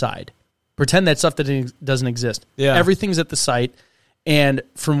stuff aside, pretend that stuff that doesn't exist. Yeah. Everything's at the site. And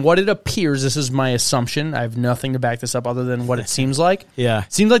from what it appears, this is my assumption. I have nothing to back this up other than what it seems like. Yeah.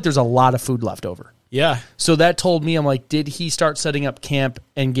 It seems like there's a lot of food left over. Yeah. So that told me, I'm like, did he start setting up camp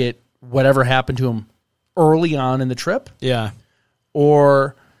and get whatever happened to him early on in the trip? Yeah.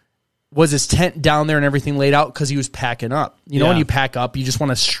 Or was his tent down there and everything laid out because he was packing up. You know, when you pack up, you just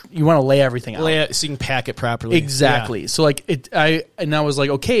want to lay everything out. Lay it so you can pack it properly. Exactly. Yeah. So like I was like,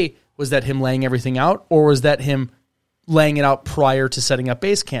 okay, was that him laying everything out, or was that him laying it out prior to setting up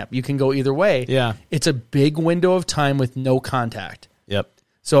base camp? You can go either way. Yeah. It's a big window of time with no contact. Yep.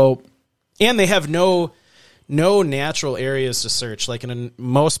 So, and they have no natural areas to search. Like in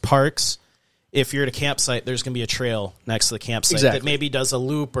most parks, if you're at a campsite, there's going to be a trail next to the campsite that maybe does a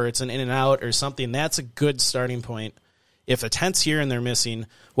loop or it's an in and out or something. That's a good starting point. If a tent's here and they're missing,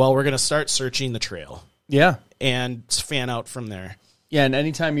 well, we're going to start searching the trail. Yeah. And fan out from there. Yeah, and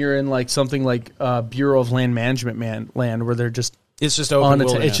anytime you're in like something like Bureau of Land Management land where they're just... It's just open.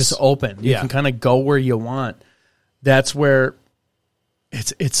 It's just open. You can kind of go where you want. That's where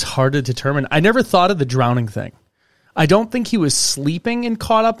it's hard to determine. I never thought of the drowning thing. I don't think he was sleeping and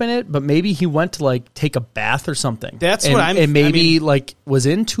caught up in it, but maybe he went to like take a bath or something. And maybe like was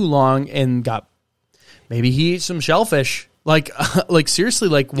in too long and maybe he ate some shellfish. Like seriously,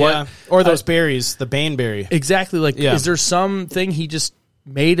 like what? Yeah. Or those berries, the baneberry. Exactly. Like, is there something he just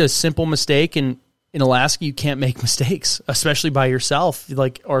made a simple mistake? And in Alaska, you can't make mistakes, especially by yourself.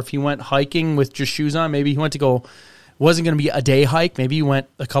 Like, or if he went hiking with just shoes on, maybe he went to go. Wasn't going to be a day hike. Maybe he went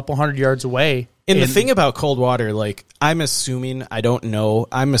a couple 100 yards away. And the thing about cold water, like I'm assuming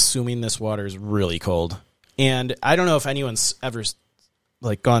this water is really cold, and I don't know if anyone's ever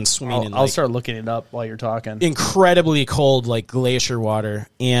like gone swimming. I'll start looking it up while you're talking. Incredibly cold, like glacier water,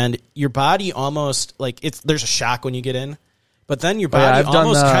 and your body almost like there's a shock when you get in, but then your body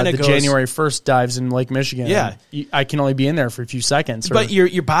almost kind of goes. January 1st dives in Lake Michigan. Yeah, I can only be in there for a few seconds. But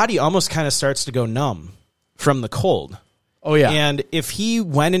your body almost kind of starts to go numb from the cold. Oh, yeah. And if he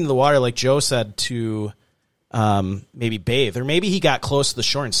went into the water, like Joe said, to maybe bathe, or maybe he got close to the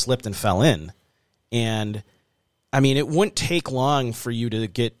shore and slipped and fell in. And, I mean, it wouldn't take long for you to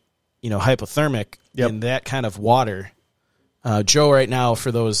get, hypothermic in that kind of water. Joe right now,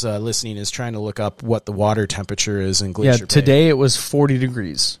 for those listening, is trying to look up what the water temperature is in Glacier Bay. Today it was 40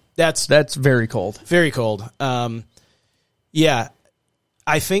 degrees. That's very cold. Very cold. Yeah.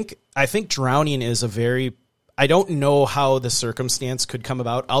 I think drowning is I don't know how the circumstance could come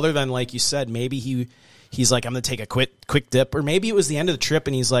about, other than, like you said, maybe he's like, I'm going to take a quick dip, or maybe it was the end of the trip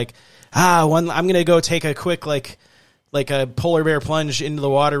and he's like, I'm going to go take a quick, like a polar bear plunge into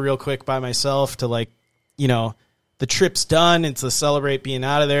the water real quick by myself to the trip's done and to celebrate being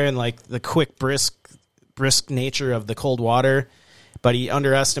out of there and like the quick brisk nature of the cold water. But he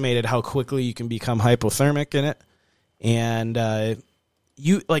underestimated how quickly you can become hypothermic in it. And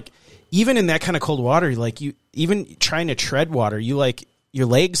even in that kind of cold water, like even trying to tread water, your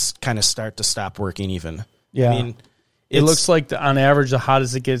legs kind of start to stop working even. Yeah. I mean, it looks like on average, the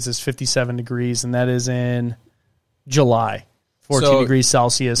hottest it gets is 57 degrees, and that is in July. 14 degrees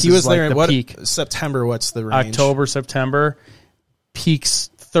Celsius. He was there in peak. September, what's the range? October, September, peaks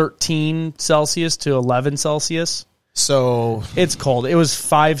 13 Celsius to 11 Celsius. So it's cold. It was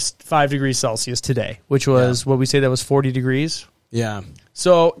 5 degrees Celsius today, which was what we say that was 40 degrees. Yeah.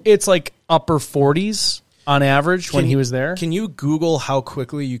 So it's like upper 40s on average when he was there. Can you Google how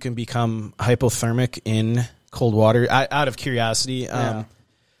quickly you can become hypothermic in cold water? Out of curiosity,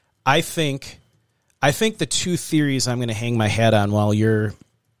 I think the two theories I'm going to hang my hat on while you're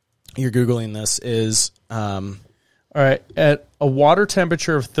Googling this is all right, at a water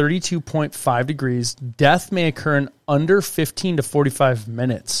temperature of 32.5 degrees, death may occur in under 15 to 45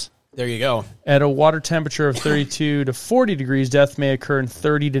 minutes. There you go. At a water temperature of 32 to 40 degrees, death may occur in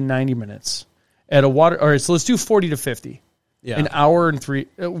 30 to 90 minutes. All right, so let's do 40 to 50. Yeah. An hour and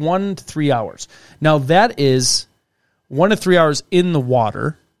 1 to 3 hours. Now that is 1 to 3 hours in the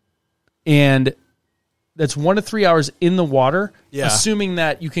water, and that's 1 to 3 hours in the water, assuming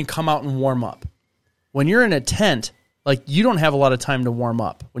that you can come out and warm up. When you're in a tent, like you don't have a lot of time to warm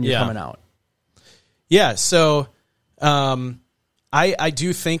up when you're coming out. Yeah, so I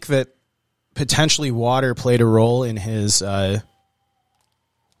do think that potentially water played a role in his...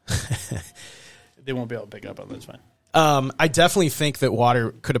 They won't be able to pick up on this. Fine. I definitely think that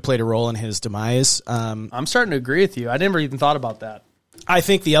water could have played a role in his demise. I'm starting to agree with you. I never even thought about that. I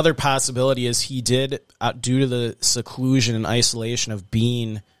think the other possibility is he did, due to the seclusion and isolation of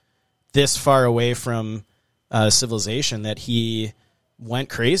being this far away from civilization, that he went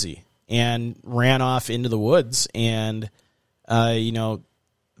crazy and ran off into the woods. And,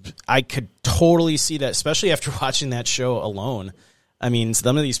 I could totally see that, especially after watching that show Alone. I mean,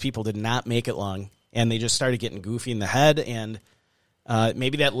 some of these people did not make it long, and they just started getting goofy in the head, and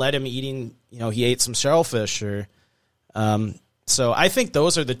maybe that led him eating, he ate some shellfish. So I think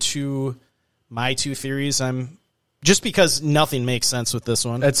those are my two theories I'm Just because nothing makes sense with this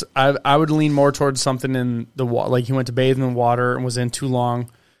one. I would lean more towards something in the water. Like he went to bathe in the water and was in too long.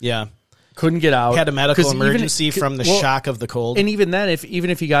 Yeah. Couldn't get out. Had a medical emergency from the shock of the cold. And even then, even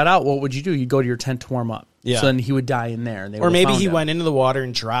if he got out, what would you do? You'd go to your tent to warm up. Yeah. So then he would die in there. And or maybe he went into the water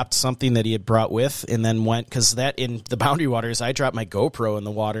and dropped something that he had brought with and then went, because that in the Boundary Waters, I dropped my GoPro in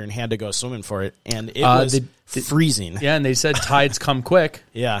the water and had to go swimming for it. And it was freezing. Yeah, and they said tides come quick.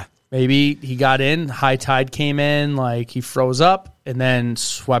 Yeah. Maybe he got in, high tide came in, like he froze up and then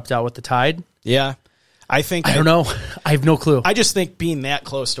swept out with the tide. Yeah. I don't know. I have no clue. I just think being that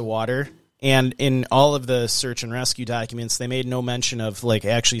close to water, and in all of the search and rescue documents, they made no mention of like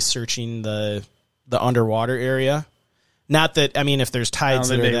actually searching the underwater area. Not that, I mean, if there's tides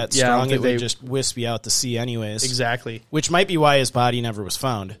that are that strong, it would just wisp you out to sea anyways. Exactly. Which might be why his body never was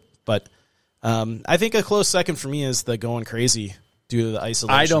found. But I think a close second for me is the going crazy due to the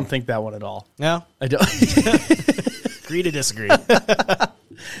isolation. I don't think that one at all. No? I don't. Agree to disagree.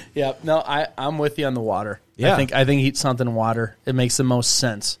 Yeah, no, I'm with you on the water. Yeah. I think eat something in water. It makes the most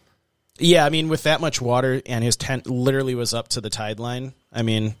sense. Yeah, I mean, with that much water and his tent literally was up to the tide line, I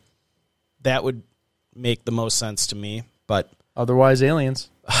mean, that would make the most sense to me. But otherwise, aliens.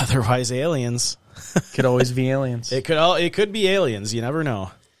 Could always be aliens. It could be aliens. You never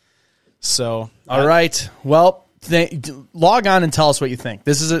know. So, all right. Well, log on and tell us what you think.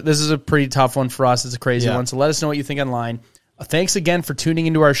 This is a pretty tough one for us. It's a crazy one. So let us know what you think online. Thanks again for tuning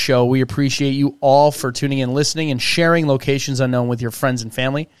into our show. We appreciate you all for tuning in, listening, and sharing Locations Unknown with your friends and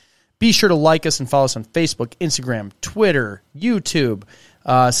family. Be sure to like us and follow us on Facebook, Instagram, Twitter, YouTube.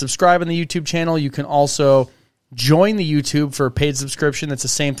 Subscribe on the YouTube channel. You can also join the YouTube for a paid subscription. That's the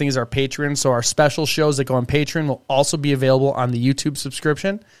same thing as our Patreon. So our special shows that go on Patreon will also be available on the YouTube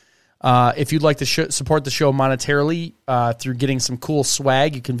subscription. If you'd like to support the show monetarily through getting some cool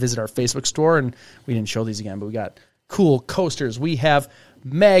swag, you can visit our Facebook store. And we didn't show these again, but we got cool coasters. We have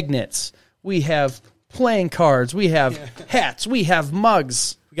magnets. We have playing cards. We have hats. We have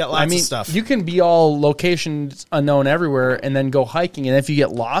mugs. We got lots of stuff. You can be all Locations Unknown everywhere and then go hiking. And if you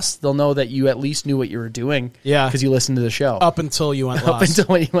get lost, they'll know that you at least knew what you were doing. Yeah. Because you listened to the show. Up until you went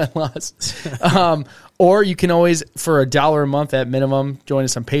lost. Or you can always, for $1 a month at minimum, join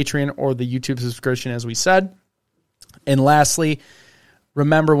us on Patreon or the YouTube subscription, as we said. And lastly,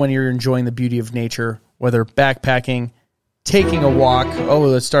 remember when you're enjoying the beauty of nature, whether backpacking, taking a walk. Oh,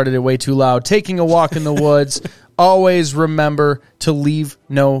 that started it way too loud. Taking a walk in the woods. Always remember to leave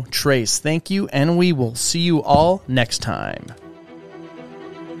no trace. Thank you, and we will see you all next time.